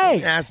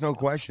 Right. Ask no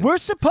questions. We're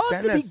supposed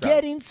Send to be us stuff.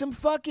 getting some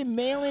fucking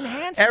mail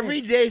enhancement. Every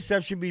day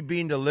stuff should be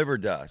being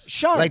delivered to us.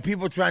 Sean. Like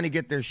people trying to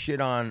get their shit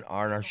on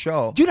our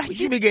show. Dude, I we see-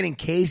 should be getting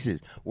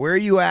cases. Where are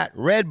you at?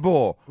 Red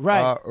Bull.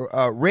 Right.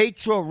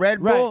 Rachel,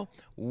 Red Right. Bull.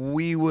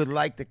 We would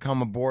like to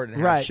come aboard and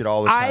have shit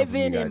all the time. from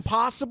you Ivan guys.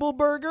 Impossible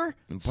Burger.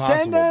 Impossible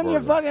Send them your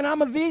Burger. fucking.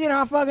 I'm a vegan.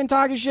 I'm fucking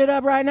talking shit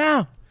up right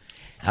now.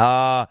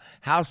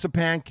 House of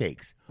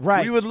Pancakes.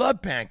 Right. We would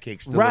love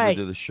pancakes delivered Right.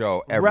 to the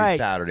show every Right.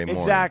 Saturday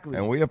morning. Exactly.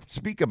 And we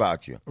speak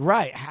about you.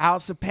 Right.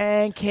 House of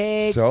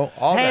Pancakes. So,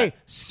 all hey,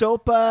 that.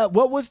 Sopa.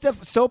 What was the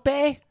Sope?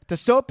 The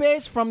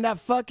Sopes from that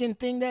fucking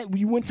thing that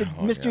you went to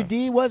Mr. yeah.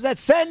 D. Was that?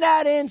 Send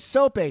that in.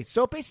 Sope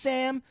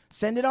Sam.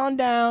 Send it on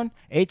down.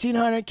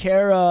 1800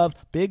 care of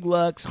Big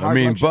Lux. Hard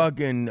Luck Show.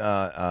 fucking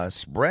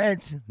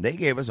spreads. They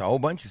gave us a whole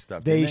bunch of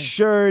stuff. They didn't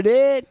sure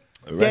did.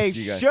 The rest They of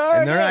you guys. sure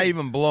And they're did. not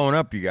even blowing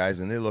up, you guys,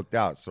 and they looked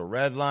out. So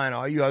Redline,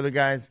 all you other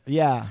guys,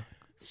 Yeah.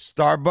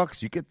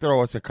 Starbucks, you could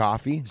throw us a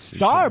coffee.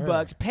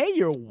 Starbucks, pay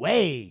your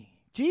way.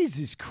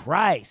 Jesus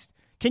Christ.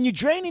 Can you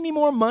drain any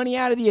more money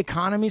out of the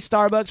economy,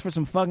 Starbucks, for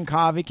some fucking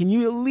coffee? Can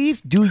you at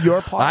least do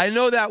your part? I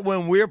know that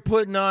when we're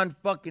putting on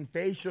fucking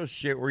facial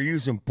shit, we're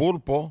using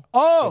pulpo.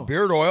 Oh. the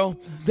beard oil.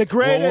 The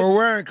greatest. When we're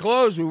wearing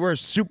clothes, we wear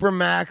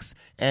Supermax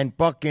and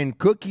fucking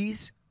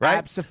cookies,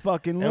 right?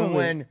 Abso-fucking-lutely. And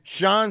when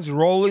Sean's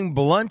rolling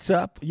blunts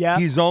up, Yeah.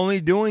 he's only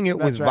doing it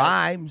That's with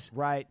right. vibes.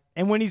 Right.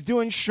 And when he's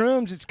doing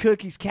shrooms, it's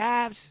cookies,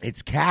 caps.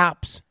 It's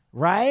caps.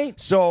 Right?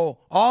 So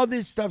all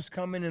this stuff's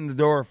coming in the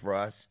door for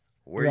us.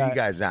 Where are Right. you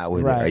guys at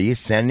with Right. it? Are you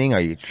sending?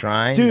 Are you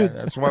trying? Dude.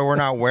 That's why we're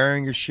not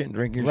wearing your shit and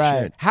drinking your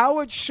Right. shit.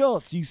 Howard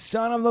Schultz, you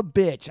son of a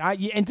bitch.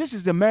 And this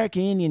is the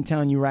American Indian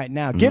telling you right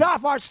now. Mm-hmm. Get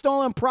off our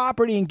stolen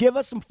property and give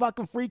us some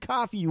fucking free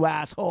coffee, you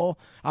asshole.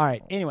 All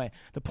right. Anyway,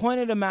 the point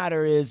of the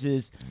matter is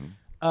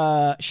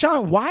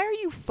Sean, why are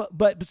you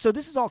but so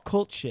this is all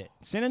cult shit.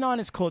 Synanon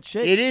is cult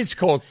shit. It is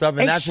cold stuff, and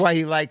And that's why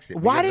he likes it.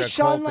 why because does of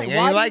that cold Sean like- thing.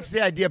 why And he do likes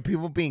the idea of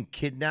people being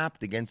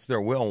kidnapped against their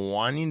will,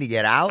 wanting to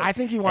get out. I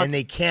think he wants- and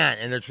they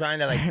can't, and they're trying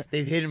to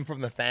they've hidden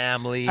from the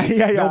family.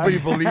 Yeah. Nobody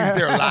believes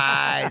their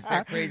lies.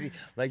 They're crazy.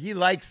 Like he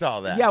likes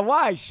all that. Yeah,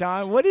 why,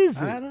 Sean? What is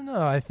it? I don't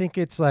know. I think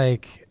it's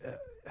like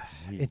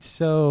it's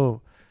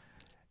so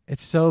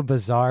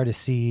bizarre to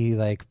see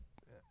like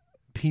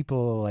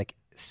people like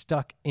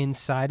stuck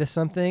inside of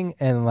something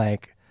and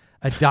like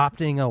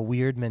adopting a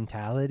weird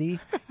mentality,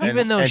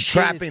 even though and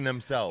shit trapping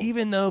themselves.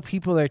 Even though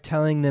people are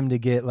telling them to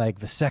get like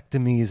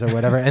vasectomies or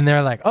whatever, and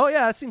they're like, "Oh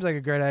yeah, that seems like a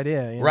great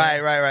idea." You know?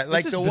 Right.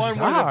 Like This the is one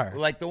bizarre.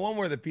 where the one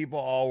where the people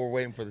all were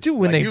waiting for the Dude,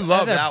 when like, they you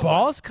love their that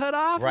balls one. cut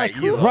off, Right,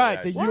 Like, you who- love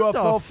Right, that. the What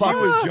UFO the fuck.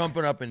 He was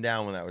jumping up and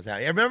down when that was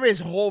happening. I remember his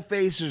whole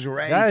face was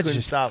red. He That's couldn't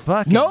just stop.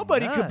 fucking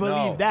Nobody nuts. could believe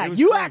No, it that. was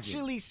You crazy.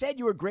 actually said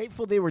you were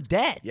grateful they were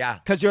dead. Yeah.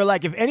 Because you're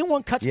like, if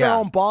anyone cuts their Yeah.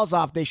 own balls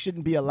off, they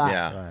shouldn't be alive.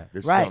 Yeah. Right.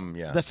 There's Right. some,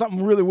 yeah. There's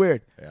something really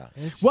weird. Yeah.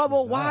 It's Well,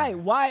 bizarre. why?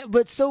 Why?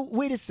 But so,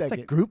 wait a It's second.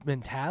 like group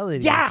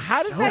mentality. Yeah, It's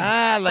how does so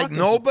that- Like fucking-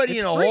 nobody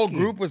it's in a whole freaky.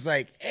 group was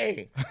like,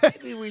 hey,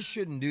 maybe we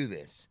shouldn't do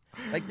this.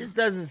 Like, this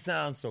doesn't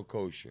sound so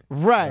kosher.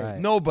 Right. Right.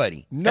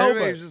 Nobody. Nobody.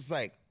 Everybody's just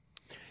like,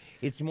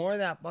 it's more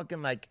that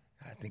fucking like,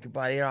 think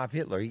about Adolf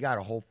Hitler. He got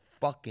a whole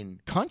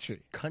fucking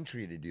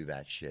country to do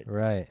that shit.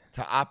 Right.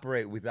 To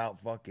operate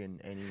without fucking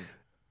any.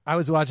 I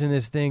was watching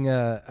this thing,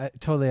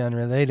 totally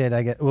unrelated.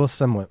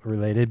 Somewhat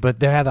related, but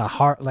they had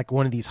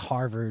one of these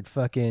Harvard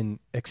fucking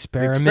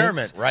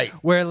experiments, right?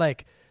 Where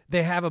like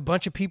they have a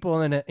bunch of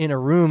people in a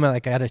room,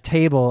 like at a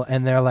table,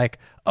 and they're like,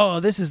 "Oh,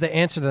 this is the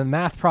answer to the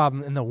math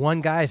problem," and the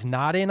one guy's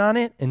not in on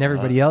it, and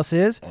everybody else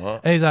is,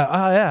 and he's like,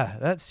 "Oh yeah,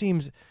 that's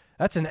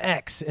an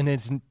X," and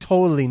it's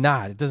totally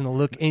not. It doesn't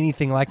look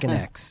anything like an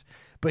X.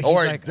 But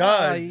he's it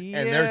does, and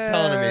they're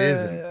telling him it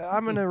isn't.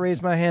 I'm going to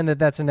raise my hand that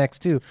that's an X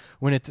too,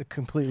 when it's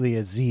completely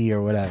a Z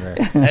or whatever.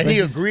 And he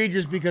agreed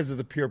just because of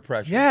the peer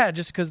pressure. Yeah,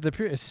 just because the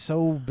peer. It's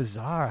so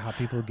bizarre how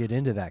people get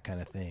into that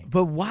kind of thing.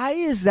 But why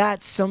is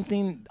that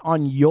something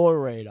on your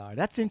radar?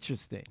 That's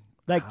interesting.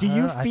 Like, do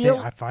you feel?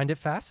 I find it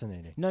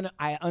fascinating. No,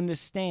 I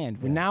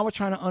understand. But now we're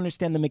trying to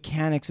understand the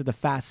mechanics of the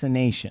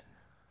fascination.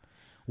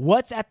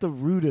 What's at the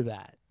root of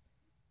that?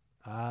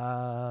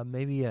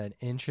 Maybe an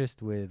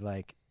interest with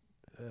like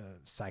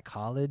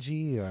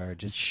psychology or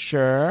just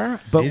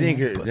but you think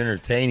it's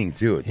entertaining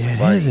too. It's it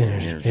funny. is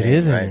entertaining. It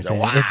is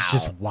entertaining. Wow. It's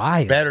just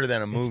wild. Better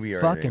than a movie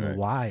it's or fucking anything.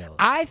 wild.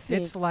 I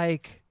think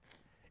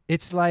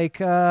it's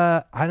like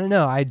I don't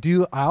know. I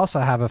also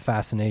have a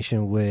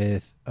fascination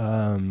with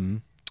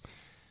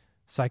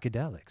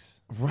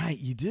psychedelics. Right,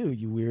 you do,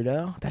 you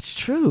weirdo. That's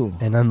true.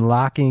 And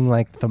unlocking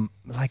like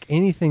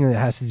anything that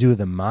has to do with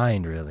the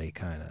mind, really,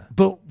 kind of.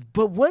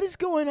 But what is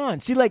going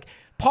on? See, like,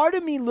 part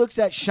of me looks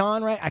at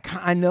Sean, right?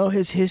 I know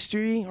his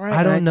history, right?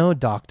 I don't know,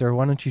 doctor.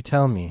 Why don't you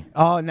tell me?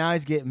 Oh, now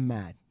he's getting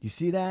mad. You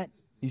see that?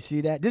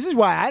 This is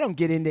why I don't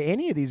get into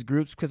any of these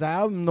groups, because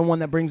I'm the one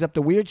that brings up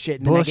the weird shit.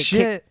 And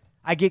Bullshit.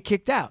 I get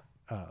kicked out.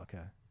 Oh, okay.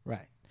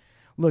 Right.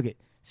 Look it.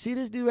 See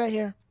this dude right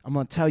here? I'm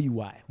going to tell you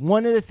why.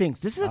 One of the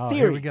things. This is a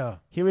theory.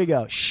 Here we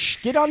go. Shh.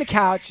 Get on the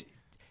couch.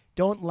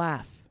 Don't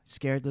laugh.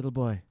 Scared little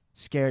boy.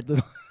 Scared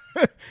little...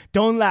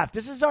 Don't laugh.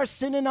 This is our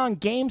Synanon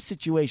game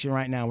situation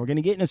right now. We're going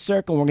to get in a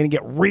circle. And we're going to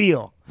get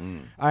real.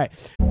 All right.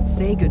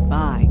 Say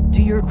goodbye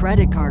to your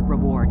credit card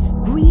rewards.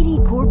 Greedy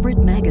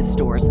corporate mega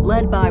stores,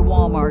 led by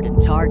Walmart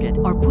and Target,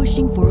 are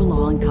pushing for a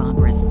law in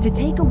Congress to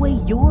take away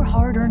your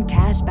hard-earned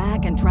cash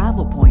back and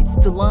travel points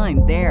to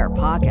line their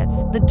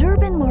pockets. The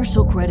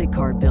Durbin-Marshall credit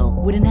card bill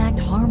would enact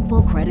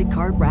harmful credit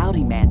card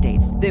routing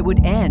mandates that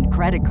would end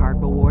credit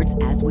card rewards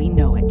as we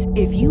know it.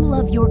 If you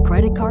love your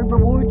credit card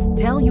rewards,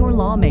 tell your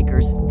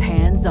lawmakers,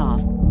 hands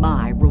off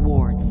my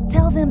rewards.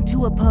 Tell them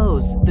to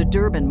oppose the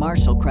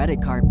Durbin-Marshall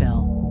credit card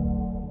bill.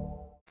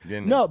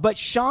 No, but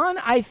Sean,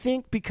 I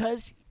think,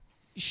 because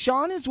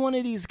Sean is one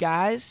of these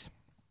guys,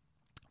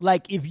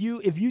 like if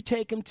you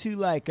take him to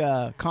like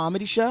a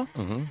comedy show,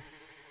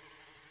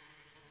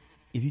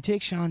 if you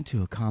take Sean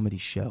to a comedy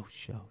show,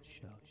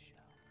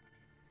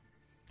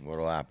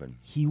 what'll happen?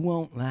 He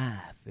won't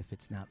laugh if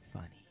it's not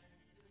funny.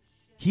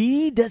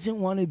 He doesn't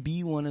want to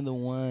be one of the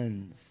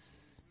ones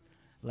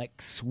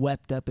like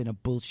swept up in a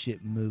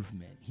bullshit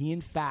movement. He,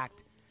 in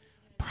fact,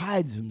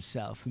 prides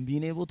himself in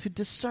being able to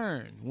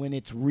discern when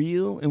it's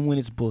real and when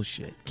it's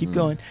bullshit. Keep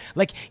going.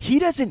 Like, he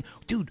doesn't...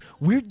 Dude,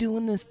 we're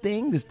doing this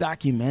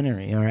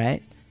documentary, all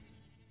right?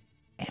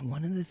 And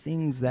one of the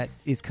things that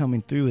is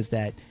coming through is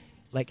that,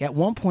 like, at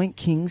one point,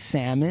 King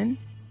Salmon,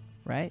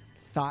 right,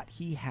 thought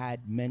he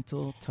had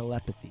mental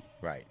telepathy.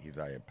 Right. He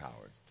thought he had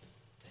powers.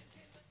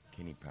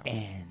 Kenny powers.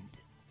 And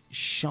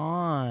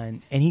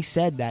Sean, and he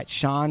said that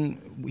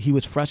he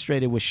was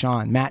frustrated with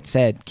Sean. Matt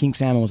said, King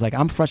Salmon was like,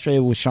 I'm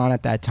frustrated with Sean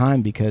at that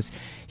time because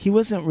he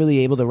wasn't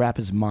really able to wrap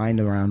his mind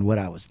around what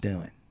I was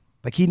doing.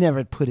 Like, he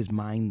never put his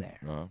mind there,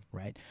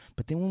 right?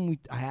 But then when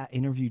I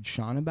interviewed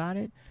Sean about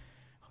it,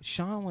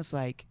 Sean was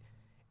like,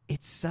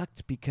 it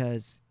sucked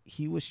because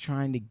he was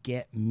trying to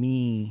get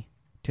me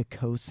to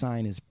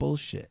co-sign his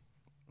bullshit,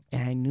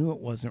 and I knew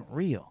it wasn't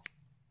real.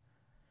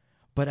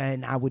 But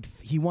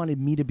he wanted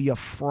me to be a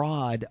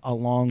fraud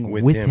along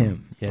with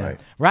him. Yeah.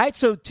 Right?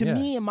 So to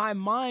me, in my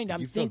mind, I'm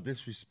thinking... You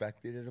feel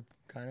disrespected,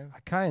 kind of? I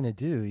kind of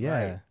do, yeah.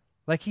 Right.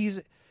 Like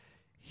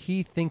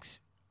he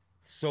thinks...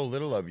 So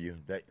little of you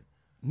that...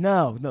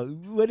 No.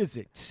 What is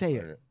it? Say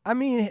it. I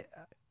mean...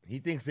 He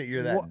thinks that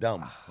you're that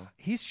dumb.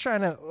 He's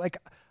trying to, like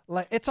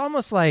it's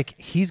almost like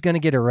he's going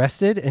to get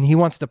arrested, and he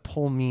wants to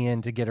pull me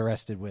in to get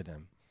arrested with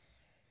him.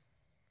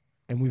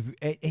 And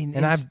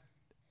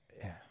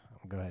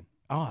go ahead.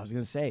 Oh, I was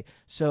going to say,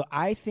 so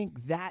I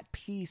think that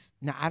piece,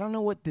 now I don't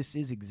know what this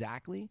is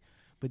exactly,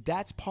 but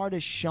that's part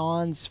of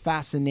Sean's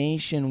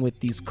fascination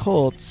with these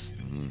cults,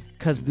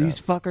 because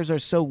these fuckers are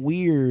so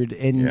weird,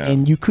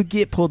 and you could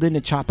get pulled into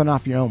chopping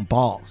off your own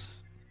balls.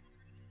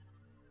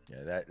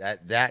 Yeah,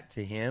 that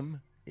to him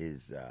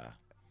is...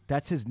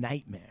 That's his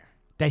nightmare,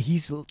 that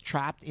he's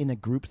trapped in a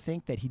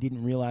groupthink that he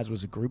didn't realize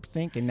was a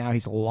groupthink, and now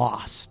he's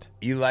lost.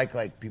 You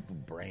like people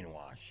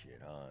brainwash shit,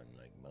 huh?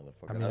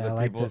 I mean,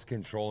 other people's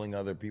controlling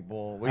other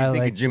people. What do you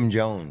think of Jim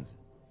Jones?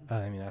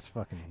 I mean, that's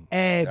fucking...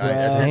 Hey, bro.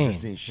 That's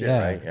interesting shit,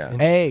 right? Yeah.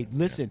 Hey,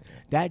 listen,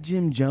 that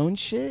Jim Jones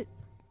shit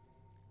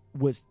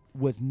was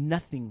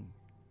nothing.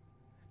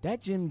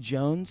 That Jim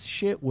Jones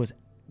shit was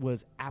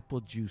was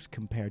apple juice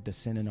compared to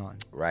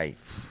Synanon. Right.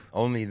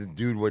 Only the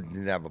dude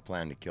didn't have a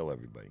plan to kill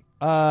everybody.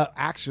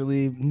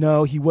 Actually,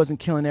 no, he wasn't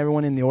killing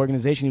everyone in the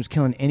organization. He was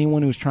killing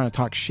anyone who was trying to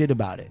talk shit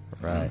about it.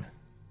 Right.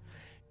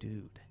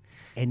 Dude.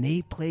 And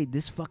they played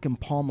this fucking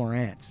Paul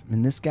Morantz.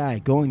 And this guy,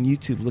 go on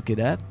YouTube, look it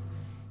up.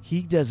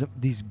 He does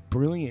these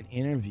brilliant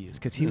interviews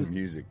because he was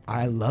music.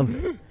 I love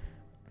it.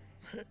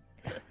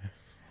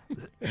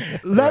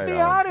 Let me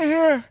out of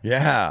here.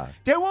 Yeah.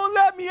 They won't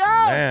let me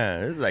out.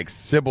 Man, this is like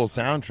Sybil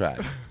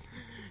soundtrack.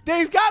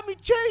 They've got me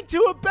chained to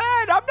a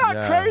bed. I'm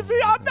not crazy.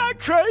 I'm not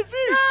crazy.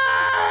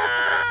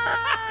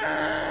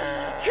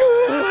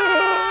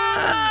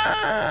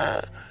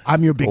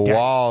 I'm your big The daddy.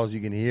 walls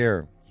you can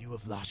hear. You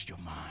have lost your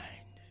mind.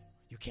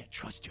 You can't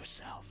trust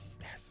yourself.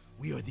 Yes.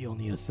 We are the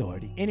only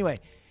authority. Anyway,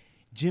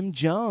 Jim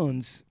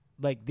Jones,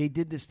 like they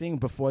did this thing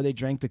before they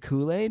drank the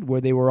Kool-Aid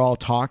where they were all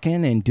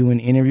talking and doing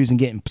interviews and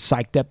getting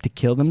psyched up to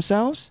kill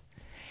themselves.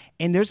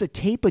 And there's a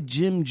tape of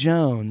Jim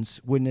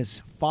Jones when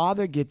his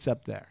father gets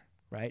up there,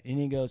 right? And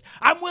he goes,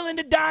 I'm willing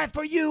to die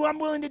for you. I'm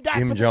willing to die for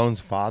Jim Jones'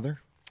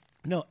 father?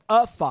 No,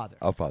 a father.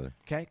 A father.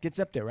 Okay, gets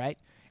up there, right?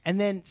 And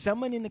then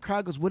someone in the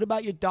crowd goes, what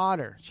about your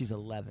daughter? She's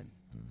 11.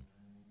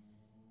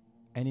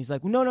 And he's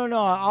like,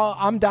 no,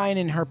 I'm dying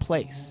in her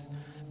place.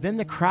 Then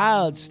the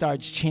crowd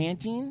starts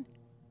chanting.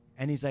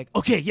 And he's like,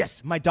 okay,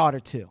 yes, my daughter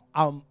too.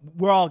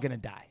 We're all going to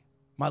die.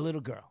 My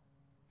little girl.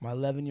 My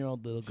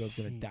 11-year-old little girl's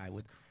going to die.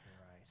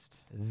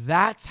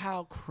 That's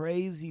how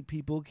crazy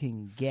people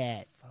can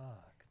get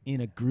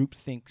in a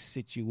groupthink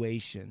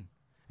situation.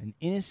 An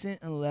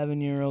innocent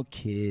 11-year-old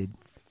kid.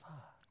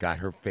 Got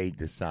her fate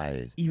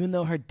decided. Even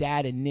though her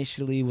dad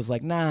initially was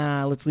like,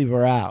 nah, let's leave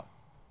her out.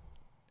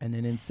 And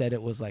then instead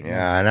it was like,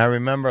 yeah, and I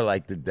remember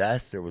like the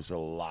deaths, there was a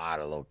lot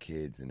of little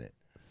kids in it.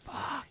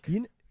 Fuck.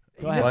 A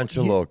bunch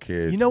of little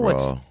kids. You know bro.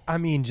 what's, I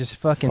mean, just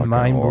fucking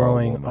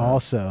mind-blowing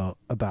also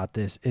about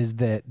this is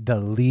that the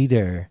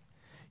leader,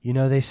 you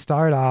know, they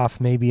start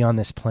off maybe on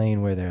this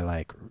plane where they're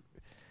like,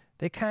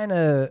 they kind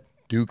of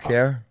do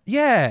care.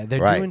 Yeah, they're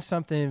Right. doing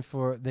something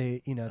for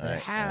they, you know, they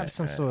have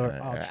some sort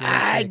of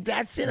altruistic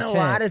that's in intent. a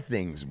lot of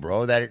things,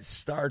 bro. That it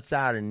starts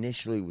out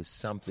initially with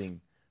something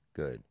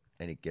good,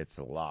 and it gets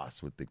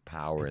lost with the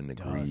power and the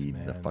greed.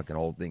 man. The fucking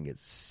whole thing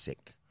gets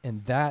sick.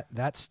 And that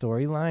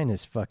storyline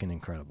is fucking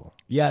incredible.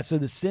 Yeah, so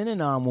the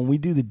Synanon, when we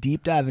do the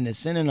deep dive into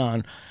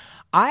Synanon,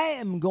 I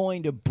am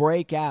going to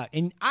break out.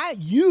 And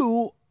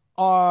you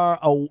are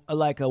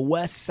like a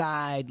West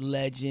Side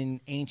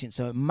legend ancient,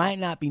 so it might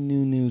not be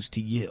new news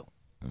to you,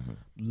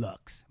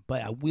 Lux.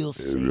 But I will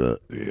say,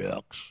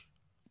 Lux.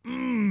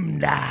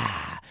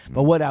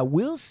 But what I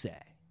will say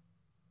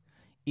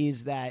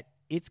is that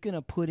it's going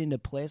to put into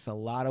place a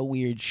lot of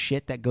weird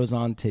shit that goes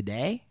on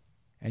today.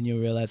 And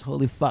you'll realize,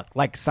 holy fuck,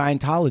 like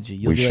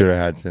Scientology. We should have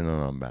had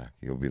Synanon back.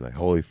 You'll be like,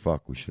 holy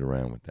fuck, we should have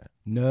ran with that.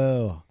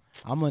 No.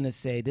 I'm going to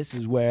say this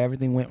is where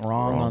everything went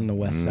wrong on the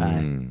West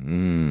Side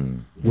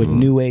with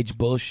New Age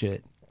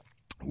bullshit.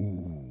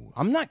 Ooh.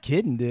 I'm not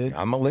kidding, dude.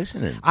 I'm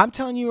listening. I'm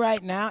telling you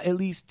right now, at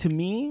least to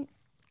me,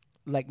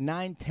 like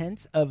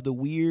 9/10 of the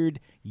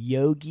weird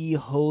yogi,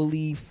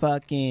 holy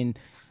fucking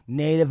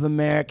Native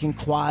American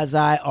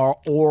quasi or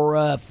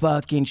aura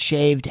fucking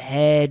shaved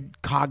head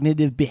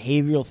cognitive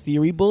behavioral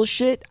theory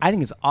bullshit. I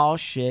think it's all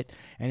shit,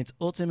 and it's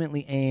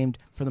ultimately aimed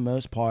for the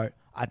most part.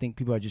 I think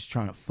people are just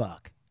trying to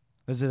fuck.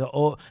 This is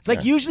it's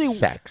like usually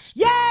sex.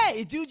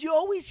 Yeah, dude, you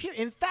always hear.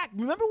 In fact,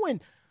 remember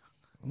when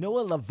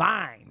Noah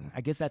Levine?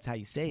 I guess that's how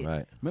you say it.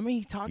 Right. Remember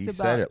he talked about. He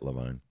said it,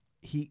 Levine.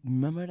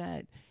 Remember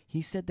that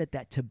he said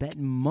that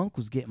Tibetan monk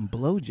was getting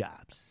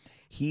blowjobs.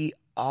 He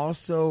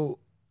also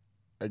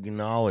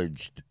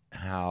acknowledged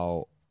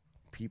how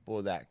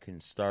people that can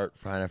start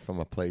from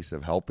a place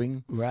of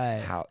helping,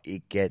 right? How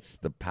it gets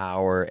the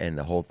power and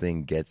the whole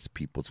thing gets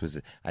people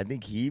twisted. I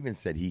think he even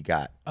said he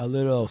got a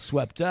little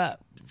swept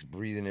up,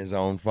 breathing his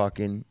own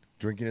fucking,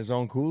 drinking his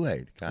own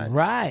Kool-Aid,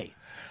 right?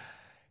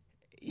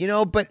 You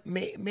know, but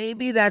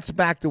maybe that's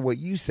back to what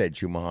you said,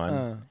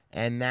 Chumahan,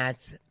 and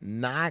that's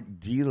not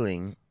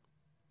dealing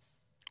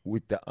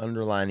with the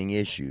underlying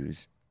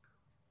issues,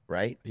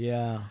 right?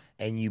 Yeah.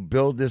 And you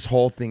build this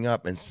whole thing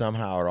up, and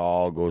somehow it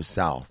all goes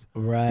south,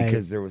 right?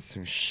 Because there was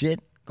some shit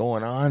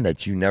going on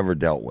that you never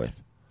dealt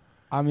with.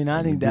 I mean,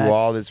 I think do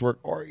all this work,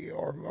 or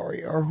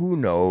who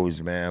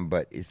knows, man?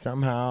 But it's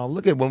somehow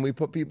look at when we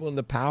put people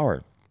into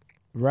power,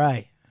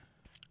 right?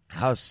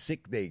 How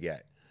sick they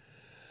get.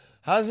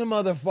 How's a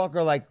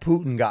motherfucker like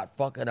Putin got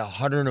fucking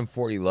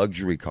 140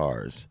 luxury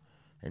cars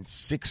and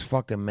 6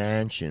 fucking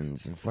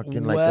mansions and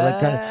fucking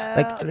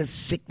like the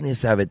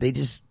sickness of it? They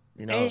just.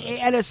 You know,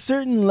 at a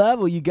certain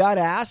level, you got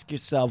to ask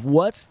yourself,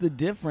 what's the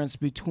difference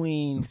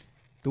between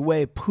the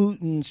way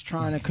Putin's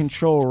trying to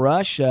control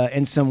Russia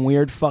and some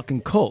weird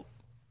fucking cult?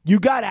 You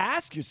got to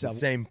ask yourself.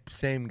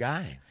 Same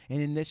guy.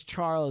 And in this,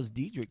 Charles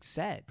Diedrich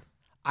said,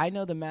 I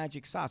know the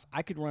magic sauce.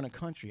 I could run a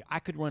country. I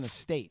could run a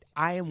state.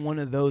 I am one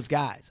of those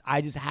guys.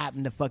 I just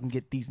happen to fucking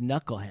get these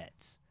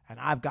knuckleheads. And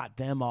I've got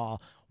them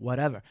all,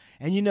 whatever.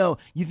 And you know,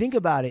 you think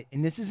about it,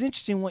 and this is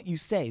interesting what you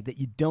say, that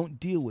you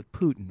don't deal with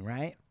Putin,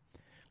 right?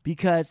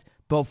 Because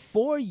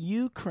before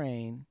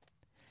Ukraine,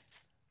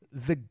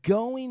 the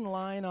going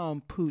line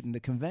on Putin, the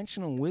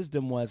conventional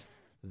wisdom was,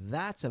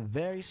 that's a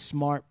very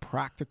smart,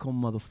 practical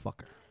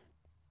motherfucker.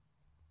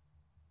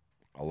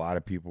 A lot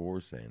of people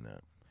were saying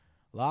that.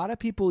 A lot of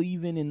people,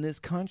 even in this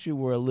country,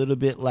 were a little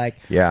bit like,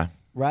 yeah,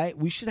 right?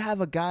 We should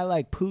have a guy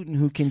like Putin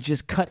who can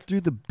just cut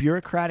through the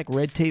bureaucratic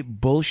red tape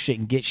bullshit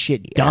and get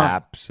shit done.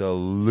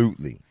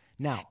 Absolutely.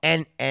 Now,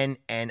 and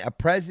a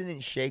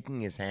president shaking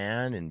his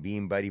hand and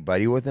being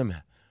buddy with him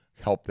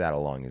helped that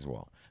along as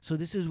well. So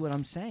this is what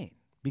I'm saying,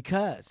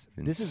 because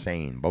It's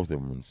insane. Both of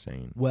them are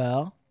insane.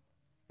 Well,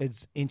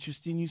 it's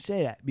interesting you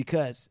say that,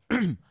 because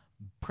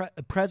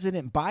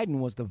President Biden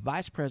was the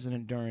vice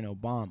president during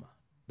Obama.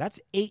 That's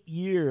 8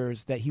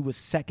 years that he was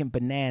second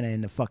banana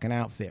in the fucking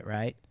outfit,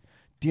 right?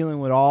 Dealing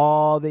with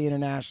all the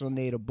international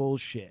NATO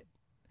bullshit.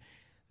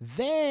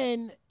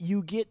 Then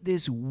you get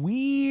this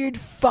weird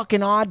fucking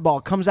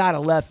oddball comes out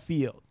of left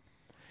field.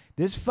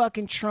 This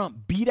fucking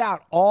Trump beat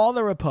out all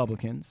the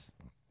Republicans,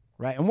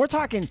 right? And we're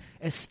talking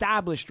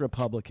established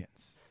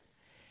Republicans.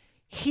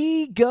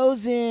 He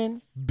goes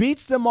in,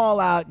 beats them all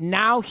out.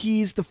 Now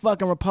he's the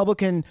fucking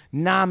Republican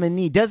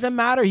nominee. Doesn't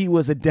matter he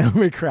was a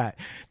Democrat.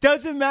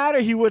 Doesn't matter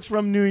he was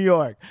from New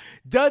York.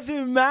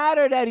 Doesn't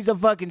matter that he's a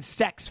fucking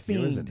sex fiend.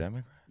 He was a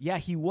Democrat? Yeah,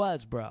 he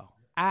was, bro.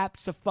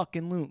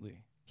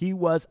 Abso-fucking-lutely. He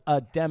was a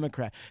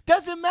Democrat.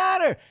 Doesn't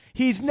matter.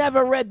 He's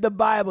never read the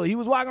Bible. He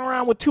was walking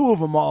around with two of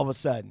them all of a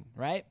sudden,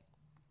 right?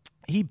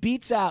 He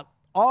beats out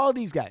all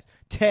these guys.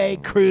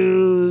 Ted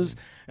Cruz,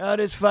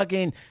 this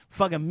fucking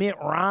Mitt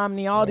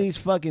Romney, all these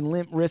fucking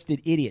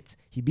limp-wristed idiots.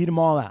 He beat them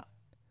all out.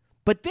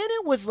 But then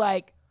it was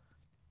like,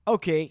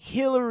 okay,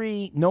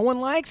 Hillary, no one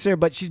likes her,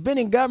 but she's been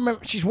in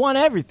government. She's won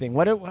everything.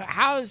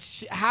 How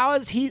is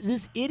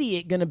this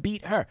idiot going to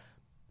beat her?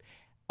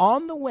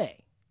 On the way,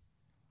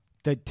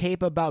 the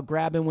tape about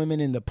grabbing women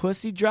in the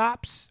pussy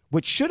drops,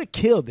 which should have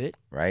killed it.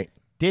 Right.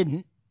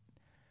 Didn't.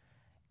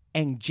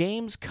 And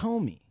James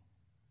Comey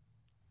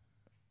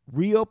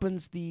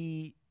reopens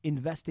the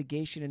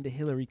investigation into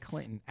Hillary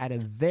Clinton at a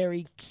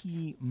very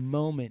key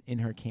moment in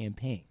her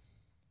campaign.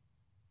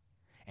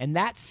 And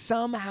that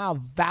somehow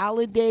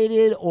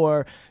validated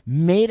or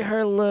made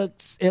her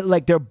look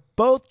like they're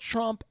both,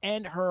 Trump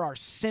and her are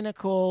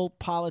cynical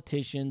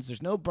politicians.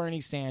 There's no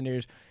Bernie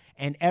Sanders,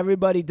 and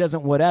everybody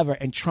doesn't whatever,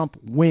 and Trump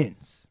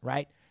wins,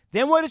 right?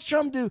 Then what does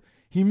Trump do?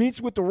 He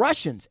meets with the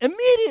Russians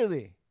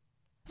immediately.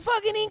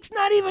 Fucking ink's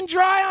not even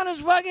dry on his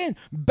fucking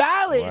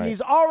ballot, and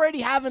he's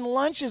already having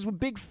lunches with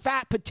big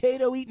fat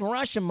potato-eating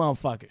Russian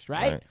motherfuckers,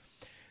 right?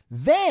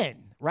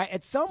 Then, right,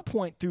 at some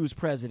point through his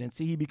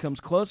presidency, he becomes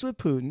close with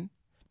Putin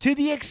to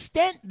the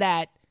extent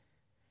that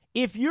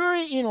if you're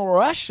in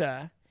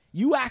Russia,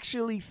 you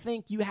actually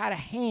think you had a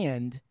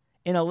hand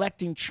in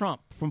electing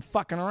Trump from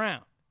fucking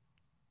around.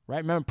 Right?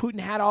 Remember, Putin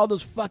had all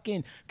those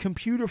fucking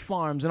computer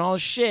farms and all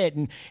this shit.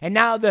 And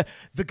now the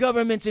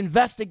government's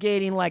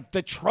investigating like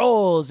the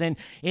trolls and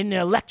in the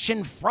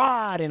election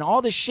fraud and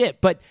all this shit.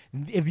 But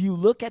if you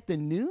look at the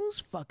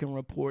news fucking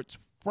reports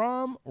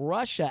from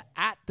Russia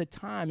at the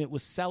time, it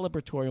was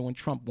celebratory when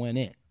Trump went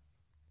in.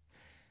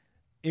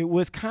 It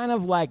was kind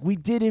of like we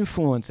did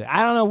influence it.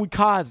 I don't know if we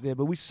caused it,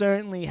 but we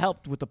certainly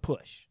helped with the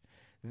push.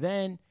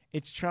 Then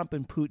it's Trump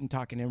and Putin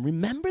talking. And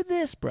remember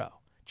this, bro.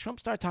 Trump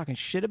started talking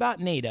shit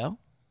about NATO.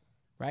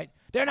 Right?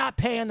 They're not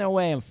paying their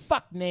way and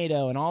fuck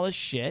NATO and all this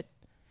shit.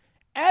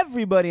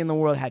 Everybody in the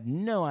world had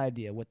no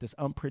idea what this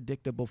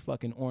unpredictable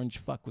fucking orange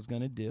fuck was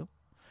going to do.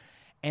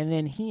 And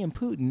then he and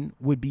Putin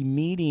would be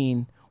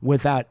meeting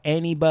without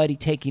anybody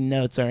taking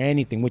notes or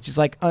anything, which is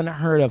like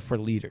unheard of for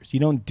leaders.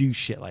 You don't do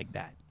shit like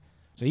that.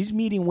 So he's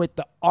meeting with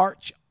the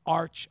arch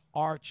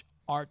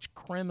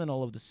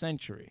criminal of the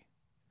century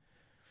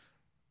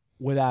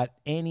without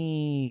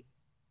any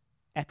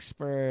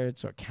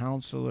experts or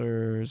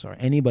counselors or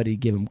anybody to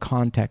give him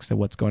context of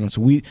what's going on.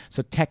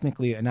 So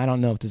technically, and I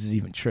don't know if this is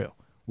even true,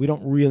 we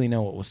don't really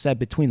know what was said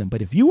between them.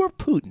 But if you were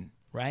Putin,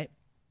 right,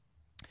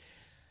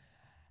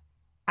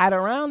 at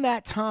around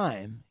that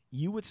time,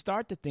 you would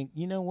start to think,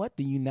 you know what?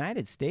 The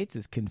United States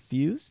is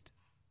confused.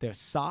 They're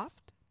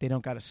soft. They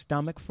don't got a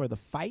stomach for the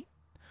fight.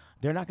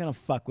 They're not going to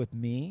fuck with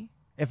me.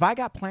 If I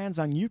got plans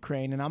on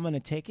Ukraine and I'm going to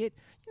take it,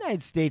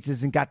 United States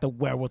hasn't got the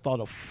wherewithal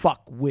to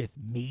fuck with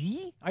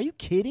me. Are you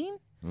kidding?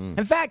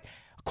 In fact,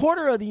 a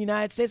quarter of the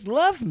United States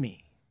love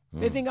me.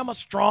 They think I'm a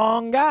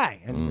strong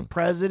guy, and the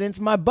president's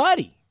my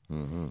buddy.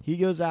 He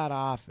goes out of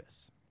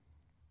office.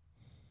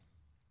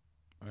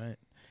 All right.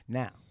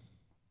 Now,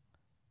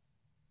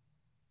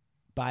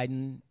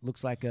 Biden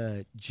looks like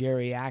a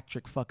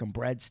geriatric fucking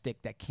breadstick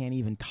that can't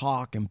even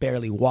talk and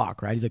barely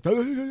walk, right? He's like,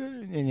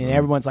 and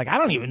everyone's like, I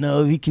don't even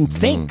know if he can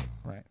think,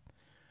 right?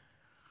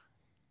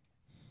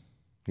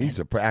 He's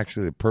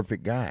actually a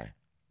perfect guy.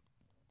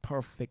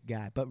 Perfect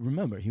guy. But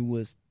remember, he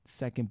was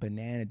second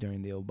banana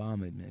during the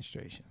Obama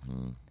administration.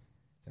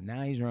 So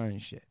now he's running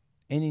shit.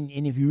 And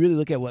if you really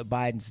look at what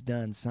Biden's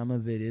done, some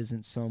of it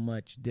isn't so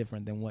much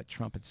different than what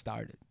Trump had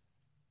started.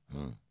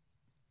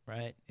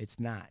 Right? It's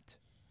not.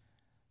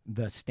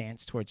 The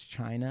stance towards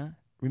China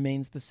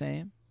remains the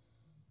same.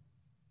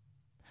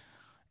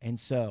 And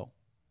so,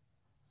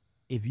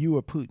 if you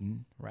were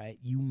Putin, right,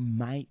 you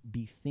might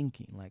be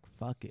thinking, like,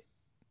 fuck it.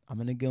 I'm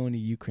going to go into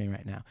Ukraine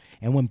right now.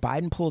 And when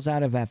Biden pulls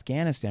out of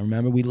Afghanistan,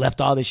 remember, we left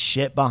all this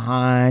shit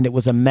behind. It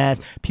was a mess.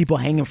 People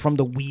hanging from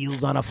the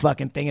wheels on a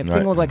fucking thing. The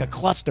thing was like a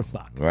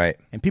clusterfuck. Right.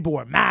 And people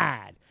were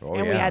mad. Oh,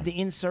 and yeah. we had the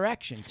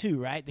insurrection,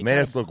 too, right? They Made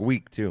us look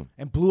weak, too.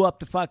 and blew up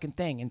the fucking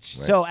thing. And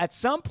so at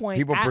some point...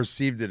 People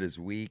perceived it as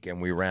weak, and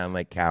we ran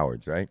like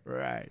cowards, right?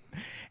 Right.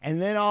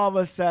 And then all of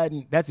a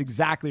sudden... That's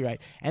exactly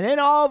right. And then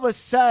all of a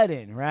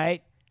sudden,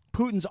 right,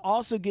 Putin's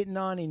also getting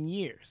on in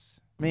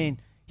years. I mean...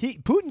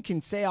 Putin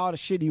can say all the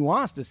shit he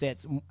wants to say.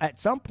 At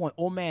some point,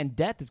 old man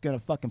Death is going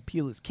to fucking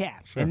peel his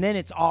cap. Sure. And then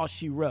it's all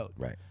she wrote.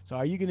 Right. So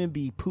are you going to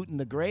be Putin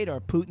the Great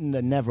or Putin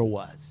the never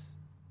was?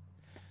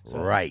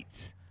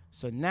 Right.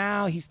 So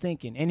now he's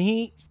thinking, and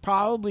he's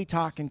probably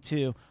talking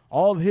to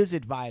all of his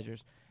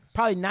advisors.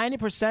 Probably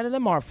 90% of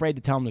them are afraid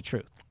to tell him the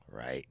truth.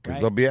 Right. Because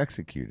they'll be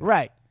executed.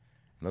 Right.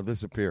 They'll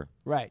disappear.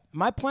 Right.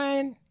 My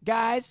plan,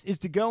 guys, is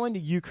to go into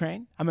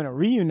Ukraine. I'm going to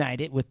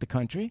reunite it with the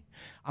country.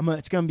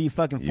 It's going to be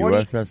fucking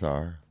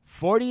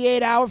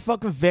 48-hour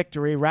fucking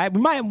victory, right?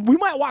 We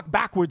might walk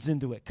backwards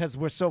into it because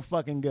we're so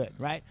fucking good,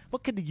 right?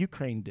 What could the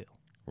Ukraine do?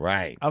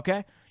 Right.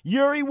 Okay?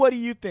 Yuri, what do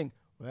you think?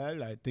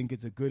 Well, I think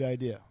it's a good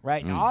idea,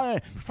 right?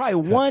 Probably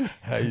one.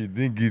 I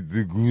think it's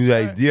a good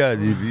idea.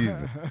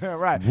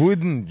 Right.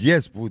 Putin,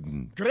 yes,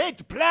 Putin.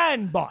 Great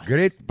plan, boss.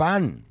 Great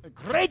plan.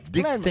 Great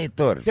plan.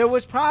 Dictator. There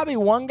was probably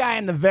one guy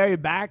in the very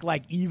back,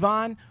 like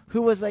Ivan,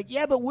 who was like,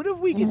 yeah, but what if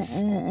we get...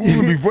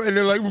 Before, and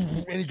they're like,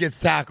 and he gets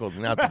tackled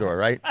and out the door,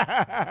 right?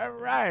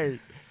 Right.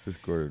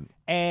 Just Gordon.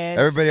 And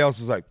everybody else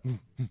was like...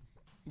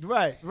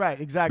 Right,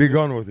 exactly. Be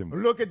gone with him.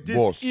 Look at this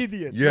boss.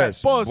 idiot.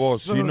 Yes, right,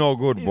 boss. You know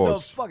good, he's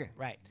boss. Fucking,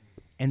 right.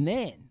 And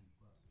then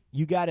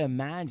you got to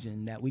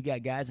imagine that we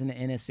got guys in the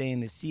NSA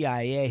and the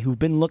CIA who've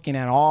been looking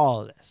at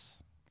all of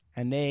this.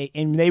 And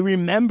they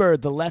remember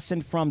the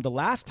lesson from the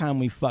last time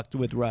we fucked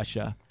with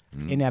Russia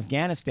in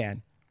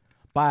Afghanistan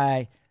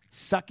by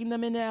sucking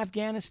them into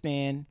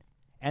Afghanistan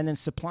and then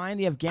supplying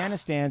the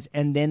Afghanistans,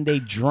 and then they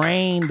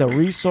drain the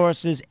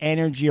resources,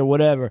 energy, or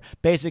whatever.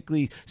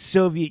 Basically,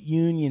 Soviet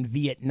Union,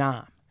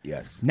 Vietnam.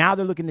 Yes. Now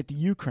they're looking at the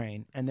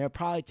Ukraine, and they're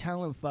probably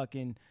telling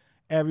fucking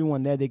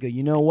everyone there, they go,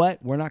 you know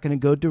what? We're not going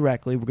to go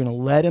directly. We're going to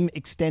let him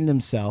extend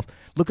himself.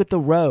 Look at the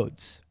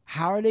roads.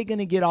 How are they going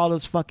to get all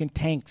those fucking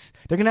tanks?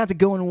 They're going to have to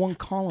go in one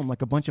column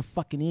like a bunch of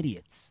fucking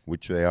idiots.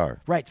 Which they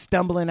are. Right,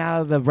 stumbling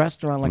out of the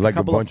restaurant like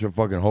a bunch of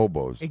fucking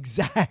hobos.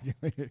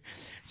 Exactly.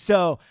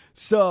 So,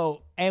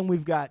 and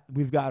we've got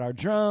our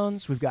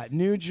drones. We've got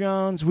new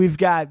drones. We've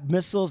got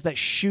missiles that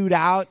shoot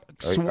out.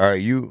 Are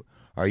you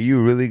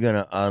really going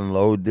to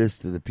unload this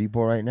to the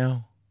people right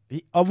now?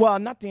 Well,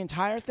 not the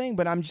entire thing,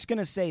 but I'm just going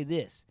to say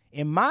this.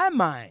 In my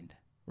mind,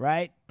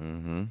 right?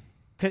 Mm-hmm.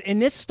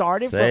 And this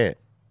started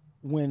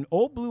when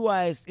Old Blue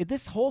Eyes,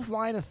 this whole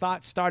line of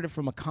thought started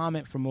from a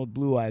comment from Old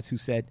Blue Eyes who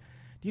said,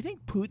 do you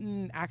think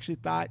Putin actually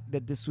thought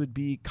that this would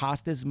be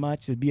cost as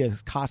much, it'd be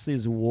as costly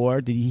as a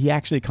war? Did he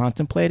actually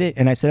contemplate it?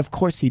 And I said, of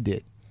course he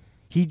did.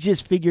 He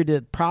just figured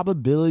the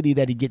probability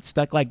that he'd get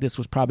stuck like this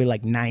was probably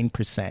like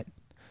 9%.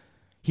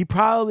 He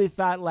probably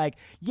thought like,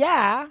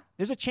 yeah,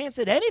 there's a chance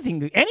that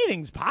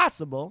anything's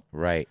possible.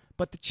 Right.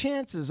 But the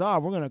chances are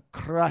we're going to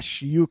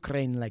crush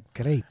Ukraine like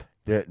grape.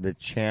 The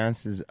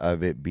chances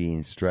of it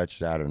being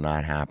stretched out are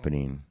not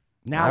happening.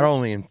 Now, not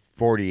only in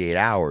 48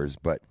 hours,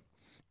 but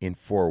in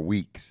 4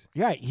 weeks.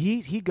 Right.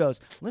 He goes,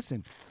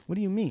 listen, what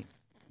do you mean?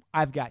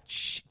 I've got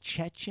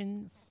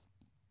Chechen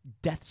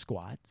death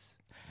squads.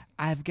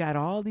 I've got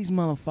all these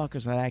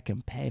motherfuckers that I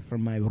can pay for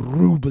my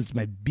rubles,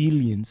 my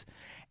billions.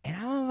 And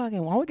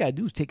all we got to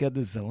do is take out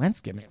this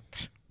Zelensky. Man,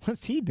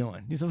 what's he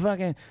doing? He's a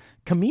fucking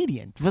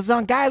comedian.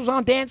 Guy was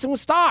on Dancing with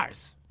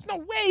Stars. No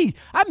way.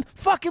 I'm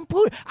fucking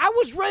Putin. I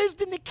was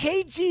raised in the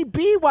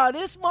KGB while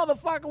this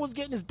motherfucker was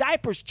getting his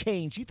diapers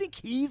changed. You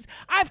think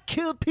I've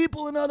killed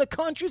people in other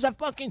countries.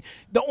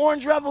 The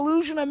Orange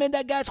Revolution, I made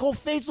that guy's whole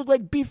face look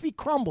like beefy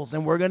crumbles.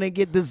 And we're going to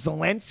get the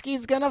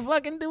Zelensky's going to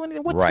fucking do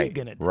anything. What's he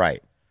going to do?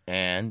 Right.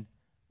 And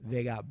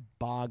they got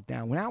bogged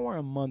down. Now we're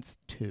in month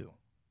 2.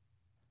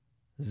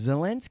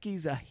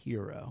 Zelensky's a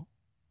hero.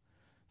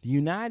 The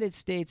United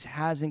States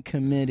hasn't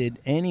committed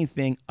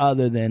anything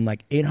other than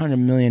like $800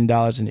 million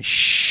and a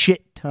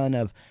shit ton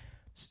of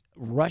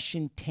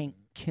Russian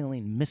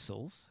tank-killing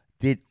missiles.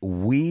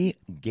 We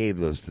gave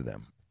those to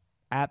them?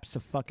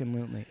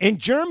 Abso-fucking-lutely. And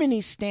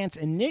Germany's stance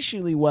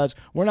initially was,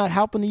 we're not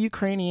helping the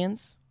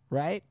Ukrainians,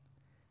 right?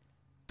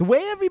 The way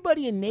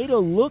everybody in NATO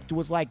looked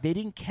was like they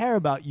didn't care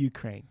about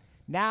Ukraine.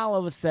 Now, all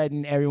of a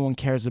sudden, everyone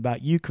cares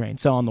about Ukraine.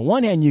 So on the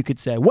one hand, you could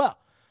say, well,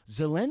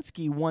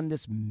 Zelensky won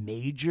this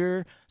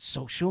major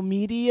social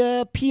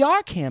media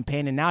PR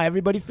campaign, and now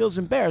everybody feels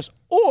embarrassed.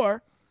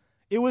 Or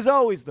it was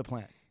always the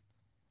plan.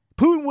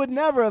 Putin would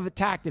never have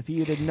attacked if he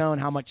would have known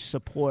how much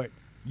support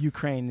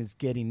Ukraine is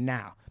getting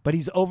now. But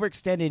he's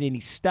overextended, and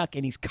he's stuck,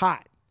 and he's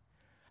caught.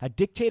 A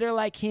dictator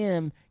like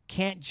him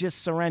can't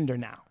just surrender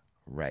now.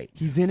 Right.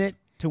 He's in it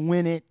to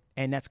win it,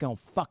 and that's going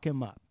to fuck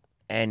him up.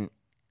 And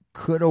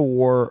could a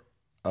war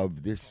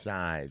of this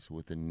size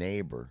with a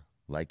neighbor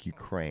like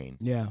Ukraine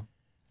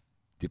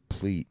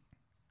deplete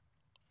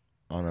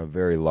on a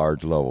very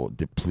large level,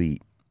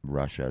 deplete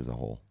Russia as a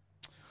whole?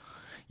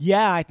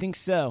 Yeah, I think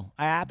so.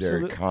 I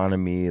absolutely. Their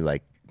economy,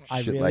 like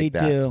I shit really like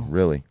that. do.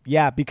 Really?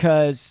 Yeah,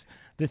 because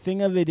the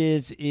thing of it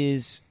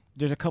is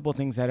there's a couple of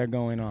things that are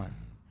going on.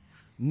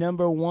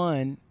 Number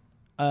one,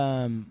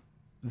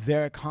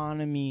 their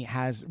economy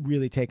has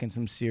really taken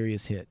some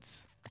serious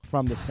hits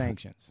from the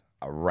sanctions.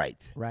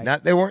 Right. Right.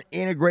 Not, they weren't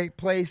in a great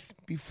place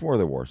before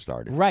the war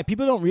started. Right.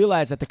 People don't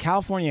realize that the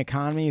California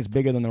economy is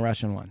bigger than the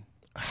Russian one.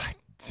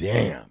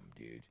 Damn,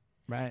 dude.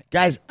 Right.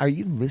 Guys, are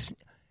you listening?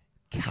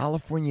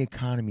 California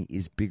economy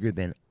is bigger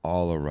than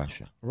all of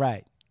Russia.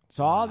 Right.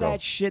 So all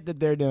that shit that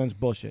they're doing is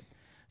bullshit.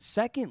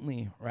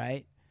 Secondly,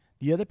 right,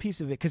 the other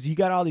piece of it, because you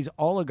got all these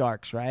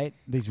oligarchs, right,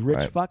 these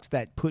rich fucks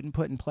that put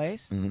in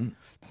place,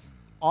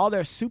 all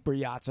their super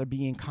yachts are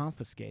being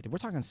confiscated. We're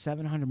talking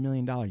 $700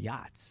 million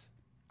yachts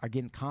are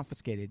getting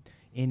confiscated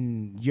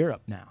in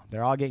Europe now.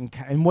 They're all getting,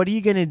 and what are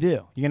you going to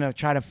do? You're going to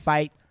try to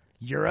fight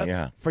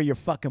Europe for your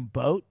fucking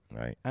boat?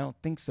 Right. I don't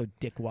think so,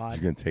 dickwad.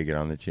 You're going to take it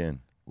on the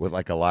chin with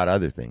like a lot of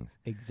other things.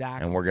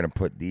 Exactly. And we're going to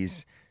put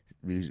these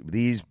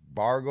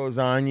embargoes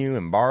on you,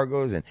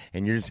 embargoes, and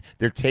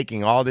they're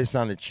taking all this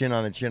on the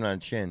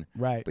chin.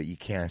 Right. But you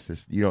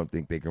you don't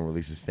think they can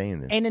really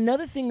sustain this. And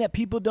another thing that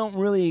people don't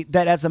really,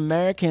 that as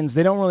Americans,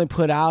 they don't really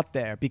put out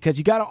there, because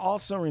you got to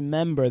also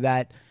remember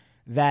that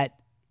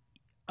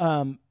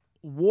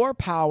war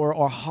power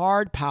or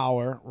hard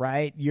power,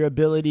 right, your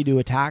ability to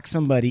attack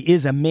somebody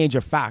is a major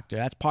factor.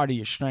 That's part of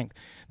your strength.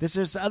 There's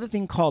this other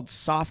thing called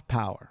soft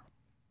power,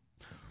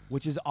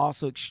 which is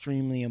also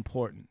extremely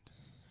important.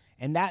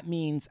 And that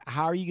means,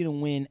 how are you going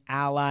to win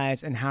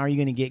allies and how are you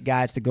going to get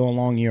guys to go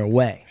along your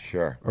way?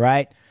 Sure.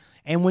 Right?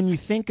 And when you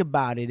think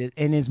about it,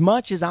 and as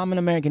much as I'm an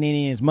American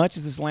Indian, as much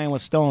as this land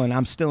was stolen,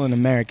 I'm still an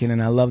American,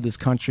 and I love this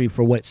country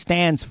for what it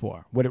stands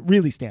for, what it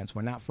really stands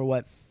for, not for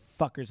what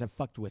fuckers have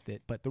fucked with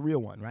it, but the real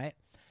one, right?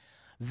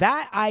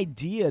 That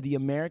idea, the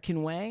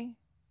American way,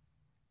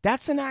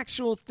 that's an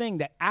actual thing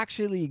that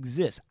actually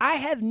exists. I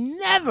have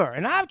never,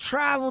 and I've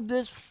traveled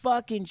this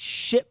fucking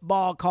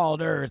shitball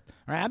called Earth.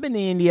 All right, I've been to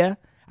India.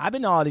 I've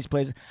been to all these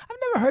places. I've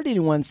never heard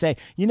anyone say,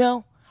 I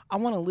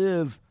want to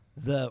live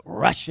the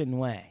Russian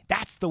way.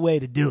 That's the way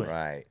to do it.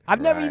 Right.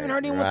 I've never even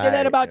heard anyone say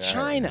that about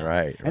China.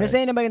 Right. And this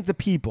ain't against the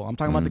people. I'm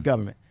talking about the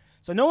government.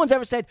 So no one's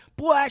ever said,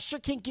 boy, I sure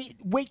can't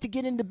wait to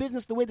get into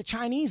business the way the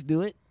Chinese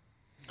do it.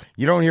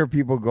 You don't hear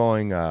people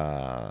going,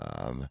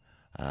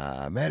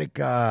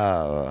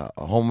 America,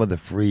 home of the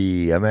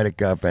free,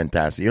 America,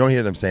 fantastic. You don't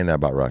hear them saying that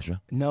about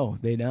Russia. No,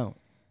 they don't.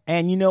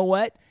 And you know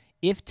what?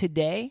 If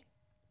today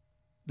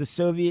the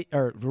Soviet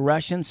or the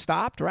Russians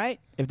stopped,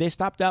 right? If they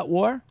stopped that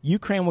war,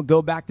 Ukraine would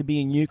go back to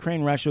being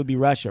Ukraine. Russia would be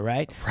Russia,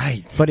 right?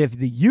 Right. But if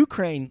the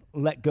Ukraine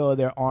let go of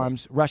their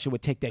arms, Russia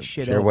would take that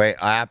shit Their over. way,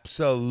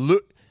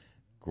 absolute.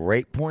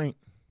 Great point.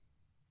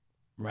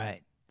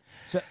 Right.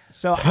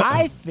 So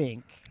I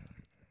think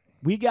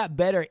we got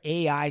better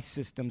AI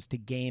systems to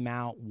game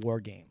out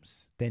war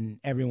games than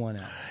everyone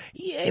else.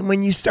 Yeah, and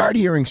when you start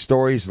hearing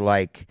stories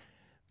like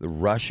the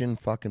Russian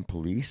fucking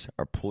police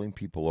are pulling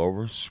people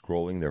over,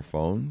 scrolling their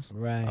phones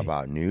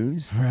about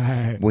news.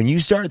 Right. When you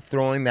start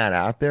throwing that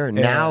out there,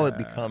 now it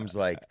becomes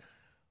like,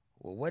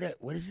 well,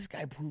 what is this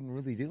guy Putin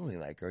really doing?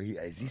 Like,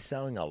 is he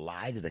selling a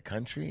lie to the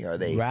country? Are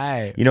they?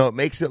 Right. It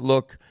makes it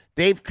look.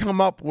 They've come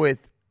up with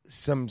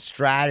some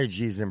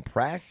strategies in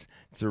press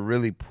to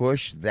really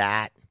push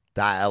that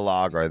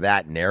dialogue or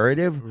that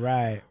narrative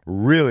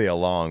really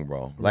along,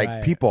 bro.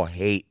 Like people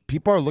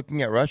are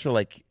looking at Russia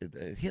like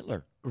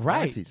Hitler.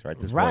 Nazis, right?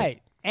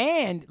 Point.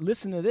 And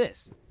listen to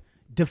this.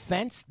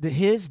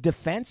 His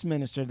defense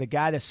minister,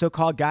 the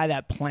so-called guy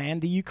that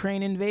planned the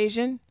Ukraine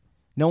invasion,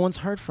 no one's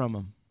heard from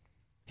him.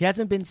 He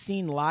hasn't been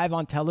seen live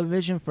on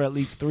television for at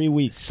least 3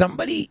 weeks.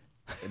 Somebody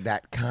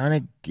that kind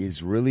of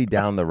is really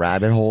down the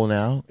rabbit hole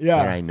now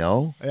that I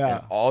know. Yeah.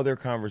 And all their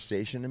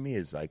conversation to me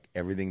is like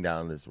everything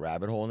down this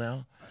rabbit hole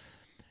now.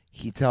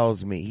 He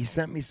tells me, he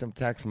sent me some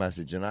text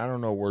message, and I don't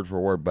know word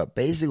for word, but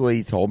basically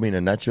he told me in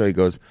a nutshell, he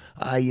goes,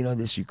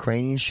 this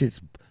Ukrainian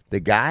shit, the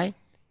guy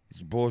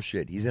is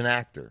bullshit. He's an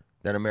actor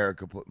that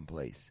America put in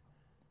place.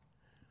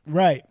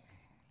 Right.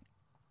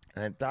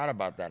 And I thought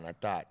about that, and I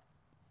thought,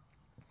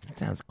 that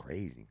sounds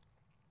crazy.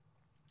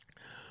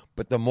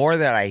 But the more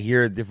that I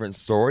hear different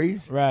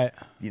stories,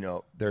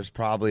 there's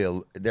probably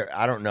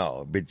I don't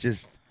know, but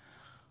just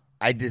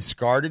I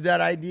discarded that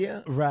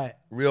idea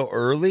real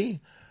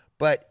early.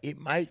 But it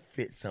might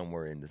fit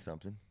somewhere into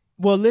something.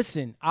 Well,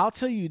 listen, I'll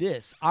tell you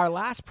this. Our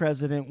last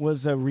president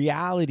was a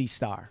reality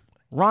star.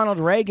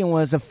 Ronald Reagan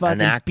was a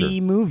fucking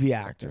B-movie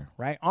actor,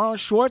 right? Arnold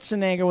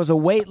Schwarzenegger was a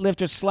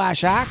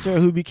weightlifter / actor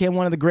who became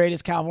one of the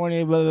greatest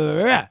California, blah, blah,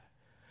 blah, blah.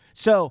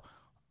 So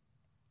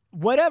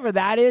whatever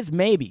that is,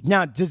 maybe.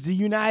 Now, does the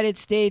United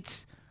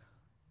States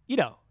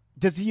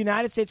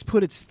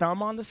put its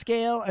thumb on the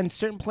scale in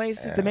certain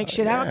places to make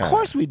shit happen? Of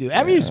course we do.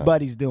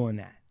 Everybody's doing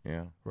that.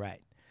 Yeah. Right.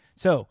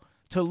 So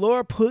to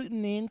lure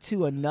Putin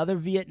into another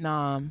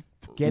Vietnam,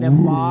 get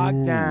him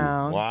bogged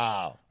down.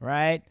 Wow.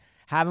 Right?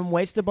 Have him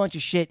waste a bunch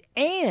of shit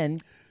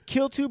and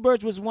kill two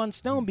birds with one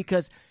stone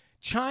because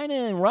China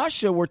and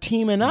Russia were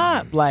teaming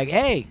up. Like,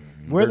 hey,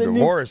 we're They're the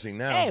divorcing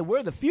now. Hey,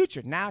 we're the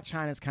future. Now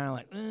China's kind of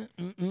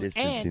like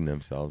Distancing and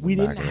themselves. we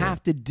didn't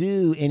have to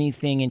do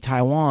anything in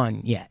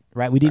Taiwan yet,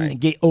 right? We didn't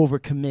get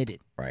overcommitted.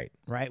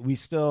 Right. We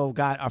still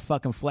got our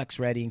fucking flex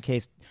ready in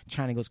case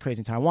China goes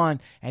crazy in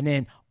Taiwan. And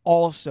then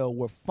also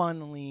we're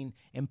funneling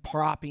and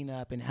propping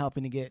up and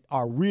helping to get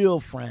our real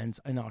friends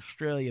in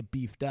Australia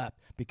beefed up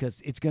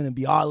because it's going to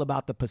be all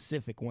about the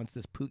Pacific once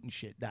this Putin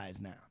shit dies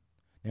down.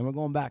 Then we're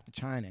going back to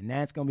China. And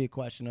that's going to be a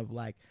question of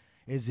like,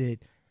 is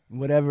it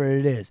whatever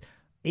it is,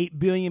 8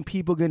 billion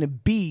people going to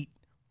beat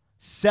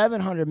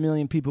 700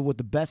 million people with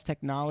the best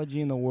technology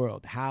in the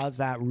world? How's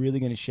that really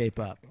going to shape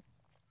up?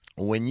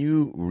 When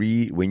you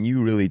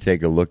really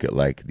take a look at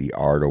like the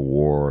art of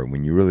war, and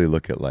when you really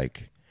look at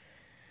like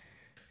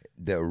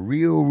the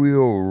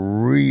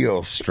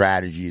real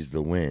strategies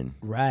to win,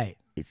 right?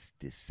 It's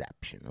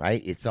deception,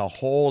 right? It's a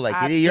whole like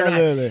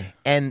absolutely.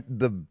 And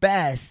the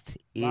best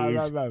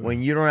is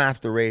when you don't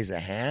have to raise a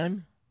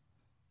hand.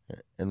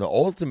 And the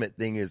ultimate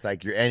thing is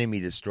like your enemy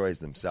destroys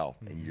themselves,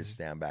 and you just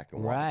stand back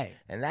and watch. Right.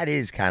 And that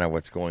is kind of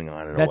what's going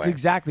on in a way. That's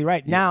exactly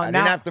right. Now, I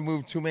didn't have to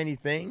move too many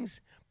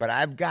things, but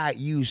I've got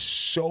you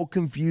so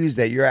confused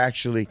that you're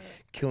actually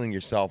killing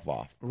yourself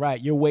off. Right.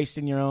 You're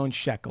wasting your own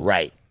shekels.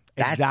 Right.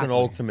 That's exactly. an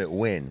ultimate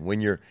win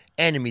when your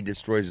enemy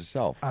destroys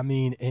itself. I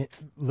mean,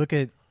 look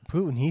at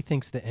Putin. He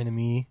thinks the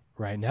enemy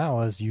right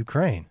now is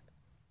Ukraine.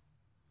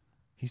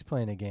 He's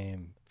playing a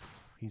game.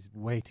 He's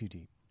way too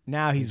deep.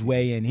 Now he's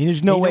way in.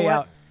 There's no way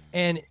out.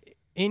 And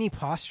any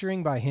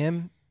posturing by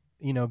him,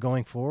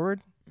 going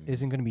forward,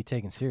 isn't going to be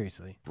taken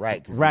seriously.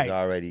 Right. He's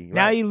already.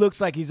 Now he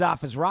looks like he's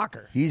off his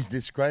rocker. He's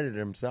discredited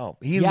himself.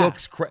 He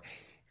looks crazy.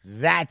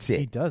 That's it.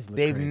 He does look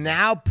They've crazy.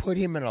 now put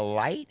him in a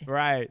light,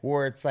 right,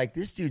 where it's like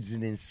this dude's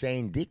an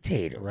insane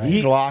dictator. Right.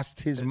 He's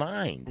lost his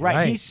mind.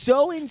 Right. He's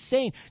so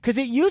insane because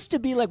it used to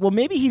be like, well,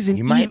 maybe he's an.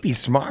 He might be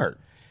smart.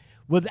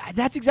 Well,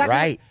 that's exactly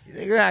right.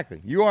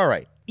 Exactly. You are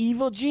right.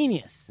 Evil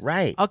genius.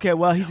 Right. Okay.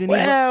 Well, he's an.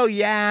 Well,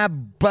 yeah,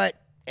 but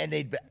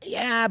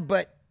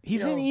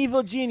he's an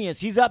evil genius.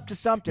 He's up to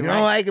something. You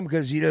don't like him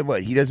because he does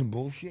what? He doesn't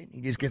bullshit. He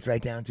just gets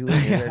right down to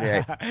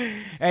it.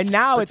 And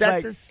now but it's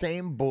that's like the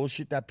same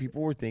bullshit that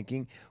people were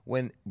thinking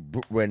when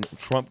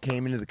Trump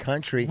came into the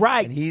country.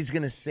 Right. And he's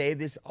going to save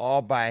this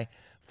all by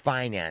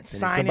finance. And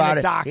signing it's about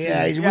a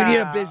document. Yeah, we need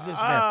a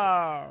businessman.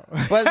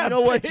 Oh. But you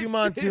know what,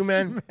 Juman, too,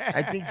 man?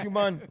 I think,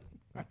 Juman,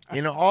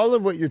 all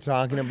of what you're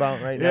talking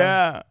about right now,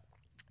 yeah,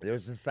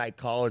 there's a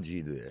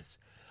psychology to this.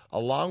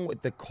 Along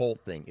with the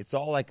cult thing, it's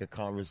all like a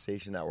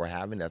conversation that we're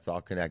having that's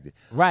all connected.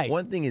 Right.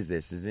 One thing is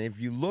this, is if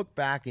you look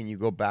back and you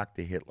go back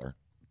to Hitler.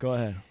 Go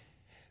ahead.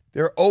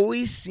 There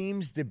always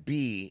seems to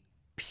be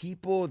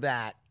people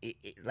that,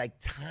 like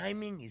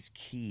timing is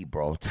key,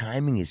 bro.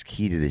 Timing is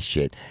key to this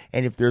shit.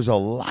 And if there's a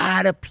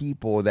lot of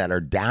people that are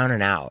down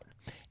and out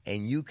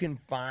and you can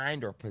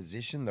find or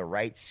position the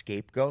right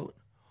scapegoat,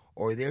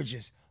 or they're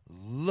just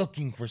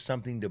looking for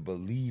something to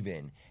believe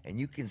in, and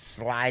you can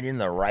slide in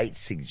the right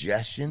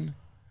suggestion,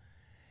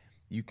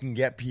 you can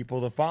get people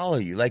to follow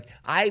you. Like,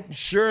 I'm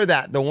sure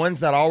that the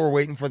ones that all were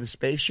waiting for the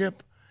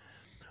spaceship,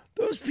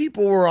 those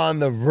people were on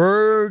the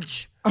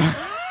verge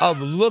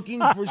of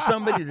looking for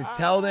somebody to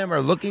tell them or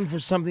looking for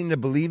something to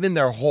believe in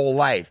their whole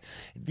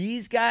life.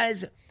 These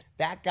guys,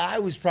 that guy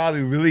was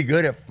probably really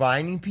good at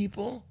finding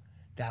people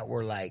that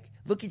were like,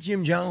 look at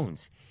Jim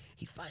Jones.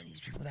 He'd find these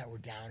people that were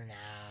down and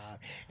out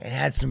and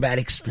had some bad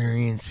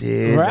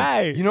experiences.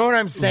 Right. You know what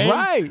I'm saying?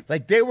 Right.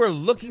 Like they were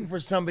looking for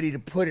somebody to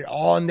put it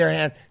all in their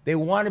hands. They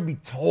want to be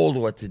told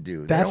what to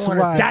do. That's they don't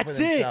why. want to think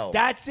for themselves.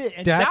 That's it.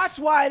 And that's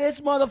why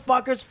this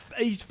motherfucker's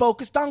he's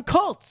focused on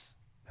cults.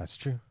 That's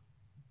true.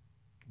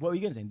 What were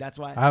you going to say? That's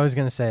why. I was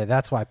going to say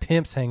that's why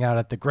pimps hang out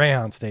at the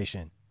Greyhound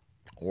station.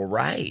 All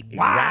right.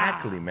 Wow.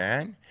 Exactly,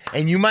 man.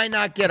 And you might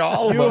not get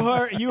all of You them.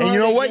 heard- you and heard you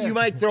know it what? here. You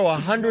might throw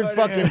 100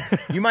 fucking.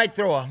 You might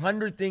throw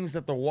 100 things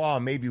at the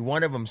wall. Maybe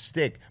one of them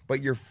stick,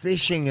 but you're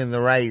fishing in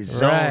the right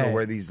zone Right.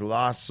 where these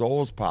lost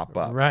souls pop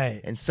up. Right.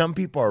 And some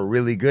people are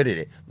really good at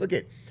it. Look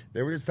at.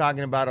 They were just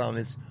talking about it on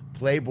this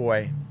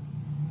Playboy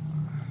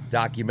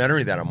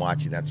documentary that I'm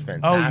watching. That's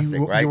fantastic,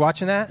 right? You're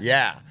watching that?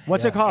 Yeah.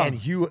 What's it called?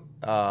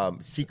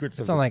 And Secrets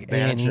of on like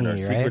Mansion A&E, or right?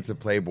 Secrets of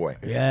Playboy.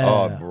 Yeah.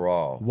 Oh,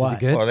 bro. What? Is it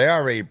good? Well, they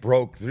already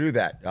broke through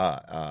that.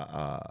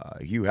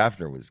 Hugh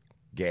Hefner was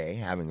gay,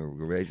 having a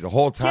relationship the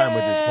whole time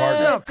with his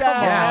partner. Come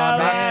on,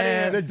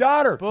 man. The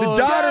daughters of Bullshit.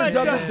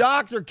 the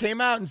doctor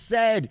came out and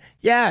said,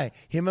 yeah,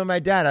 him and my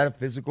dad had a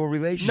physical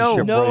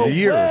relationship No for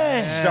years.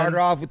 way. Started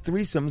off with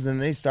threesomes,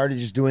 and they started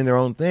just doing their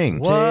own thing.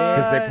 What?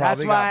 Because they probably That's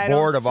why got I don't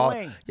bored of all.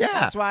 swing. Yeah.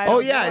 That's why I Oh,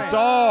 don't yeah, swing. it's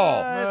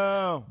all.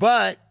 No.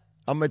 But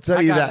I'm going to tell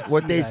I you gotta that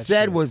what see they that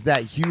said shit. was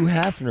that Hugh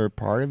Hefner,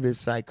 part of his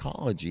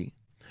psychology,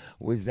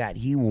 was that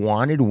he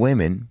wanted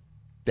women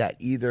that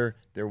either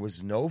there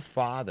was no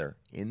father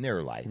in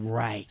their life.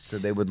 Right. So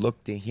they would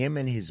look to him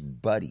and his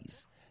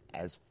buddies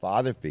as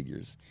father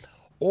figures.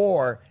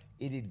 Or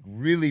it had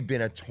really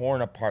been a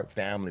torn apart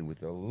family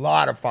with a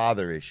lot of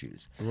father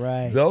issues.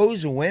 Right.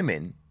 Those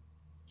women,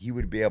 he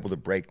would be able to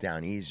break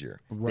down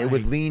easier. Right. They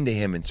would lean to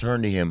him and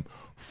turn to him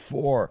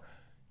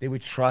they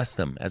would trust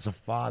him as a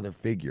father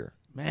figure.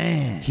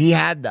 Man. He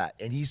had that.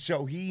 And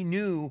he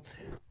knew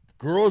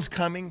girls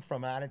coming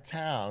from out of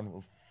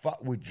town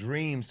with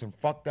dreams and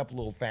fucked up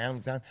little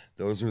families,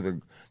 those were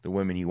the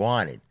women he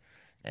wanted.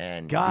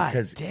 And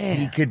because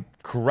he could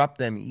corrupt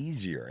them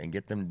easier and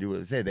get them to do what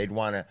they say. They'd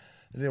want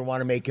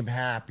to make him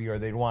happy, or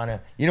they'd want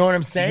to, you know what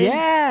I'm saying?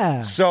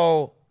 Yeah.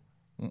 So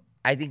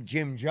I think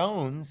Jim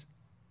Jones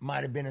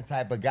might have been a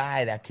type of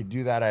guy that could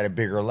do that at a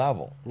bigger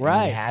level. Right.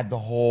 And he had the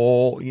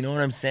whole, you know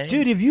what I'm saying?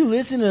 Dude, if you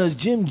listen to those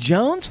Jim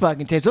Jones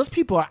fucking tapes, those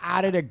people are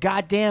out of their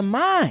goddamn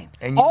mind.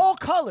 And all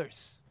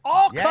colors.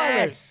 All yes.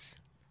 colors.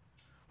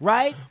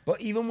 Right? But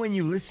even when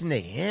you listen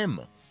to him,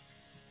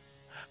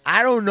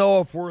 I don't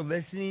know if we're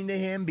listening to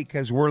him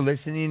because we're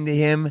listening to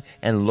him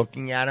and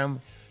looking at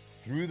him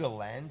through the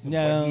lens of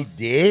what he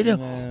did,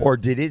 or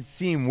did it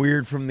seem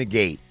weird from the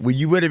gate? Well,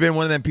 you would have been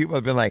one of them people that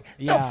have been like,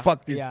 no,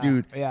 fuck this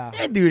dude. Yeah.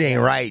 That dude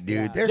ain't right,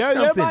 dude. Yeah.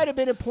 There might have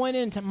been a point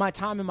in my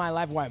time in my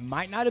life where I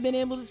might not have been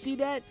able to see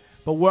that,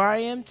 but where I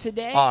am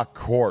today, of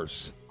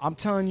course. I'm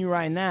telling you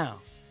right now,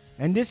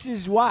 and this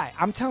is why,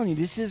 I'm telling you,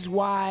 this is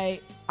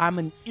why I'm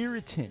an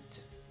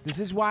irritant. This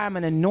is why I'm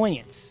an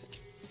annoyance.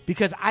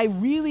 Because I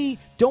really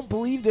don't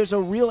believe there's a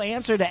real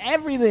answer to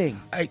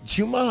everything.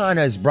 Chumahan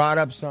has brought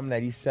up something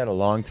that he said a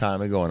long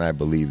time ago, and I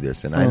believe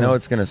this. And I know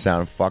it's going to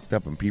sound fucked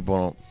up, and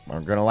people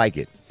aren't going to like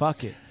it.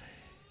 Fuck it.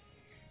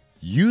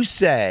 You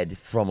said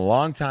from a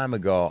long time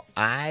ago,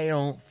 I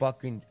don't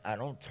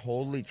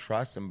totally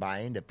trust and buy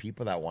into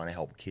people that want to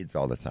help kids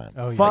all the time.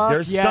 Oh, yeah. Like,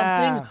 there's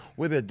something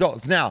with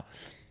adults. Now,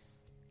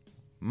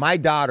 my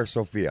daughter,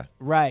 Sophia.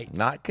 Right.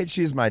 Not because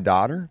she's my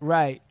daughter.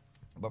 Right.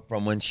 But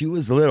from when she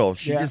was little,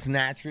 she just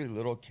naturally,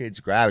 little kids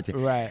gravitate.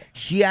 Right.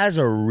 She has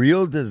a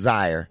real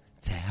desire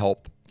to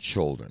help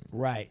children.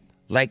 Right.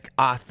 Like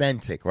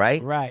authentic,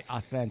 right? Right.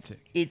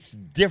 Authentic. It's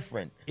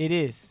different. It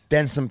is.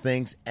 Than some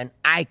things, and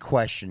I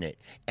question it.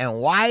 And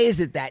why is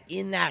it that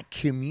in that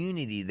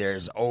community,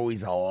 there's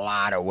always a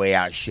lot of way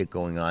out shit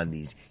going on?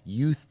 These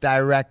youth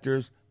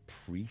directors,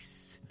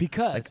 priests.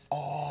 Because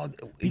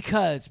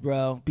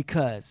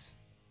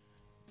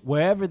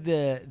wherever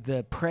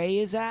the prey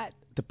is at,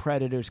 the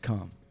predators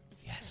come.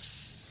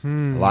 Yes. A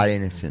lot of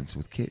innocence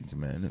with kids,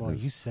 man. Well,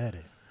 you said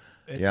it.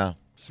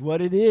 It's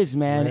what it is,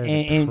 man.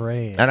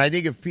 And I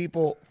think if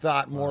people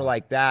thought more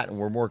like that and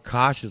were more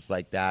cautious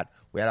like that,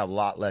 we'd have a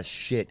lot less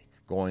shit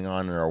going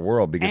on in our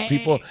world. Because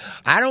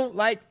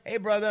hey,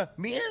 brother,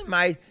 me and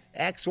my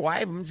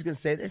ex-wife, I'm just going to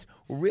say this,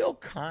 we're real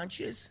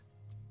conscious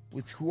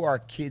with who our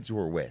kids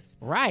were with.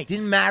 Right.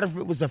 Didn't matter if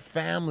it was a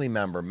family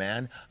member,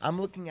 man. I'm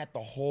looking at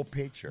the whole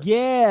picture.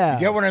 Yeah.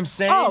 You get what I'm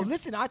saying? Oh,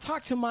 listen, I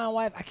talked to my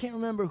wife. I can't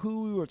remember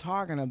who we were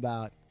talking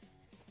about.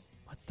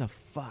 What the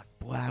fuck?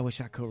 Boy, I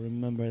wish I could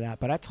remember that.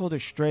 But I told her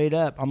straight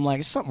up, I'm like,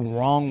 there's something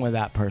wrong with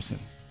that person.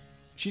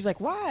 She's like,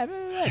 why?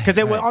 Because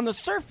on the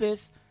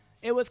surface,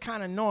 it was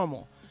kind of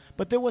normal.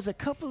 But there was a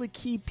couple of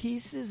key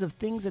pieces of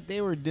things that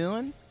they were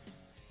doing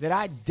that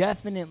I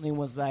definitely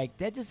was like,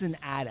 that doesn't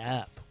add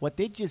up. What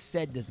they just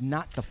said does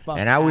not the fuck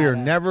And how we are add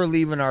up. never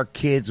leaving our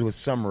kids with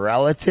some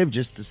relative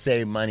just to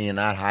save money and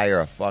not hire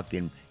a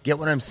fucking... Get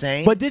what I'm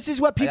saying? But this is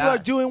what people are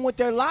doing with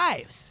their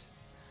lives.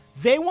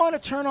 They want to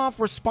turn off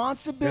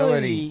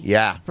responsibility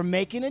for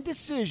making a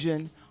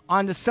decision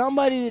onto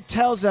somebody that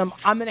tells them,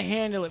 I'm going to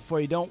handle it for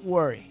you. Don't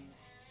worry.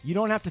 You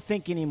don't have to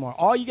think anymore.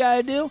 All you got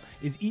to do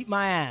is eat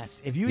my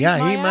ass. If you eat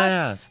my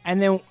ass.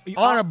 And then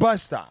on a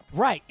bus stop.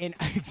 Right.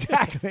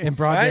 Exactly. In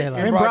broad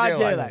daylight. In broad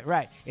daylight.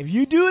 Right. If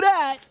you do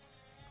that,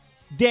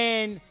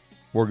 then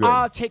we're good.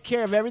 I'll take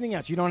care of everything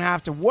else. You don't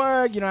have to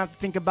work. You don't have to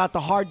think about the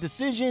hard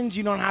decisions.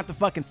 You don't have to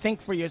fucking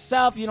think for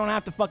yourself. You don't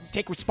have to fucking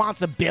take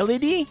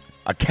responsibility.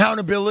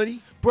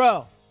 Accountability.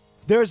 Bro,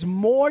 there's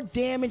more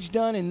damage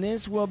done in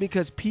this world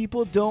because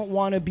people don't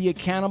want to be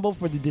accountable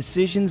for the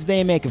decisions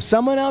they make. If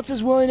someone else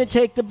is willing to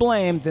take the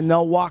blame, then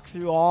they'll walk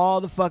through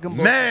all the fucking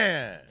bullshit.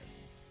 Man,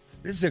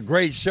 this is a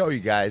great show, you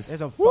guys.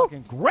 It's a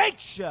fucking great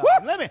show.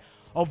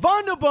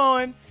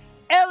 Vonderboen,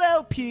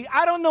 LLP.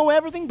 I don't know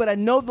everything, but I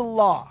know the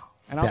law.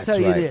 And I'll tell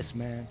you this,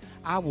 man.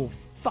 I will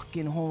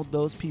fucking hold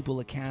those people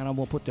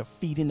accountable, put their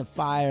feet in the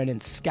fire, and then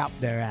scalp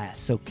their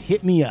ass. So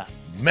hit me up.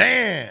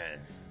 Man,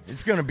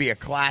 it's going to be a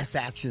class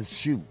action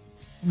shoot.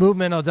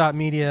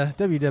 Movemental.media,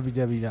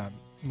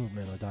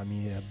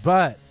 www.movemental.media.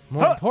 But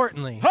more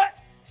importantly,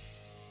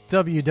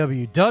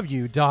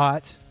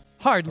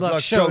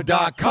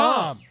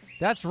 www.hardluckshow.com.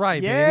 That's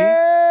right,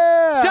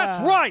 baby.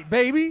 That's right,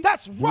 baby.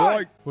 That's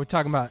right. We're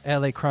talking about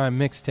LA Crime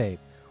Mixtape.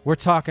 We're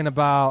talking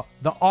about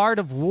The Art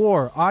of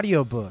War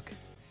audiobook.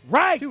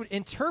 Right. Dude,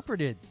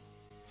 interpreted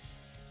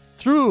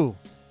through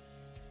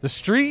the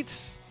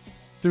streets,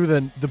 through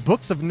the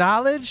books of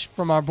knowledge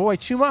from our boy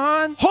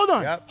Chumahan. Hold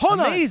on.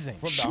 Amazing.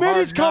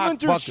 Schmitty's coming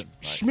through.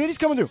 Schmitty's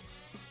coming through.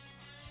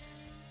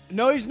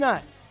 No, he's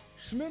not.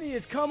 Schmitty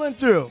is coming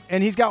through,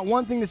 and he's got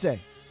one thing to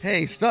say.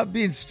 Hey, stop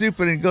being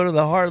stupid and go to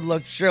the Hard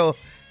Luck Show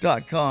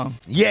HLS.com.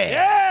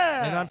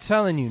 Yeah. And I'm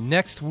telling you,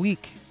 next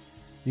week,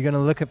 you're going to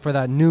look up for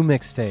that new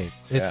mixtape.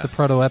 It's Yeah. the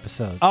proto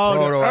episode. Oh,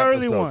 Proto the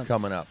early episodes one.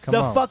 coming up. Come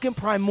the on. fucking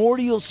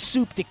primordial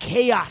soup, the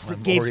chaos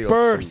that gave Primordial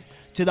birth soup.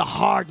 to the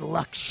hard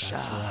luck show.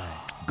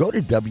 Go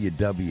to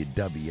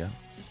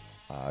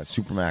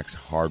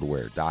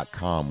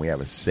www.supermaxhardware.com. We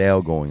have a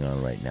sale going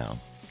on right now.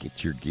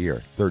 Get your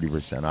gear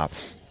 30%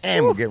 off.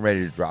 And we're getting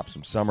ready to drop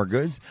some summer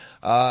goods.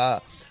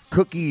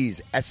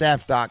 Cookies,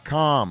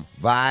 sf.com,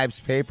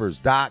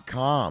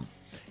 vibespapers.com,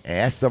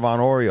 and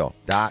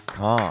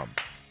estevanorio.com.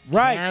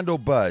 Right. Candle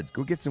Buds.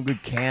 Go get some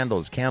good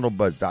candles,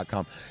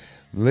 candlebuds.com.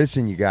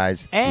 Listen, you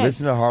guys. And-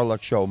 listen to Hard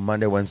Luck Show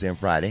Monday, Wednesday, and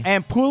Friday.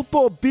 And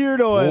Pulpo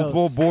Beard Oil.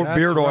 That's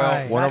Beard Oil,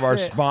 right. one of our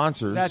That's it.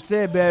 sponsors. That's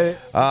it, baby.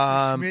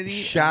 Smitty,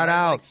 Shout and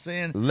I out like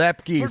saying,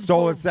 Lepke, Purple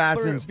Soul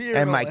Assassins, Beard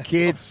and my Oil.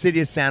 kids, City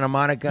of Santa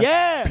Monica.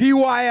 Yeah.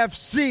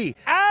 PYFC,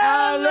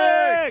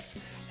 Alex,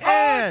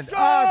 and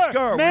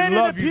Oscar. Man We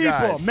love of the you people.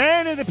 guys.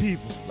 Man of the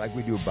people. Like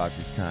we do about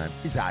this time.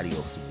 It's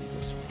adios,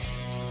 amigos.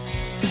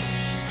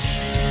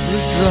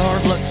 Listen to the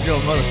Hard Luck Show,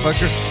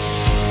 motherfucker.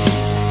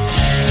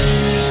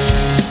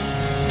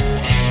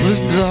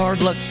 Listen to the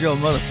Hard Luck Show,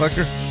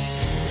 motherfucker.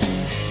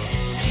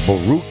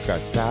 Baruch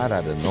atah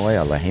Adonai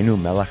Eloheinu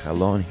melech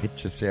alon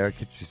hitchaser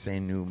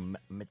kitzuseinu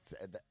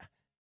mitzed.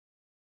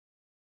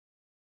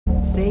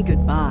 Say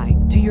goodbye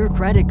to your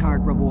credit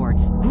card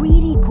rewards.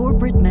 Greedy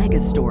corporate mega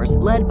stores,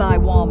 led by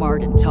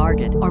Walmart and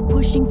Target, are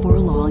pushing for a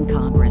law in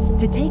Congress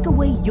to take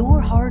away your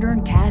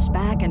hard-earned cash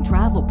back and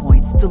travel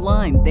points to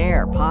line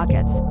their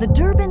pockets. The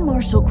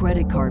Durbin-Marshall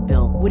credit card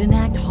bill would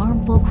enact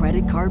harmful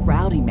credit card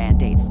routing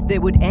mandates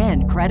that would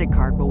end credit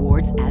card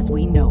rewards as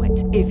we know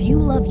it. If you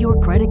love your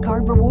credit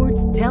card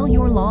rewards, tell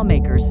your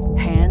lawmakers,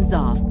 hands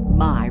off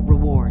my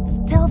rewards.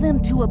 Tell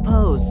them to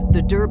oppose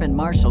the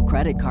Durbin-Marshall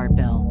credit card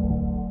bill.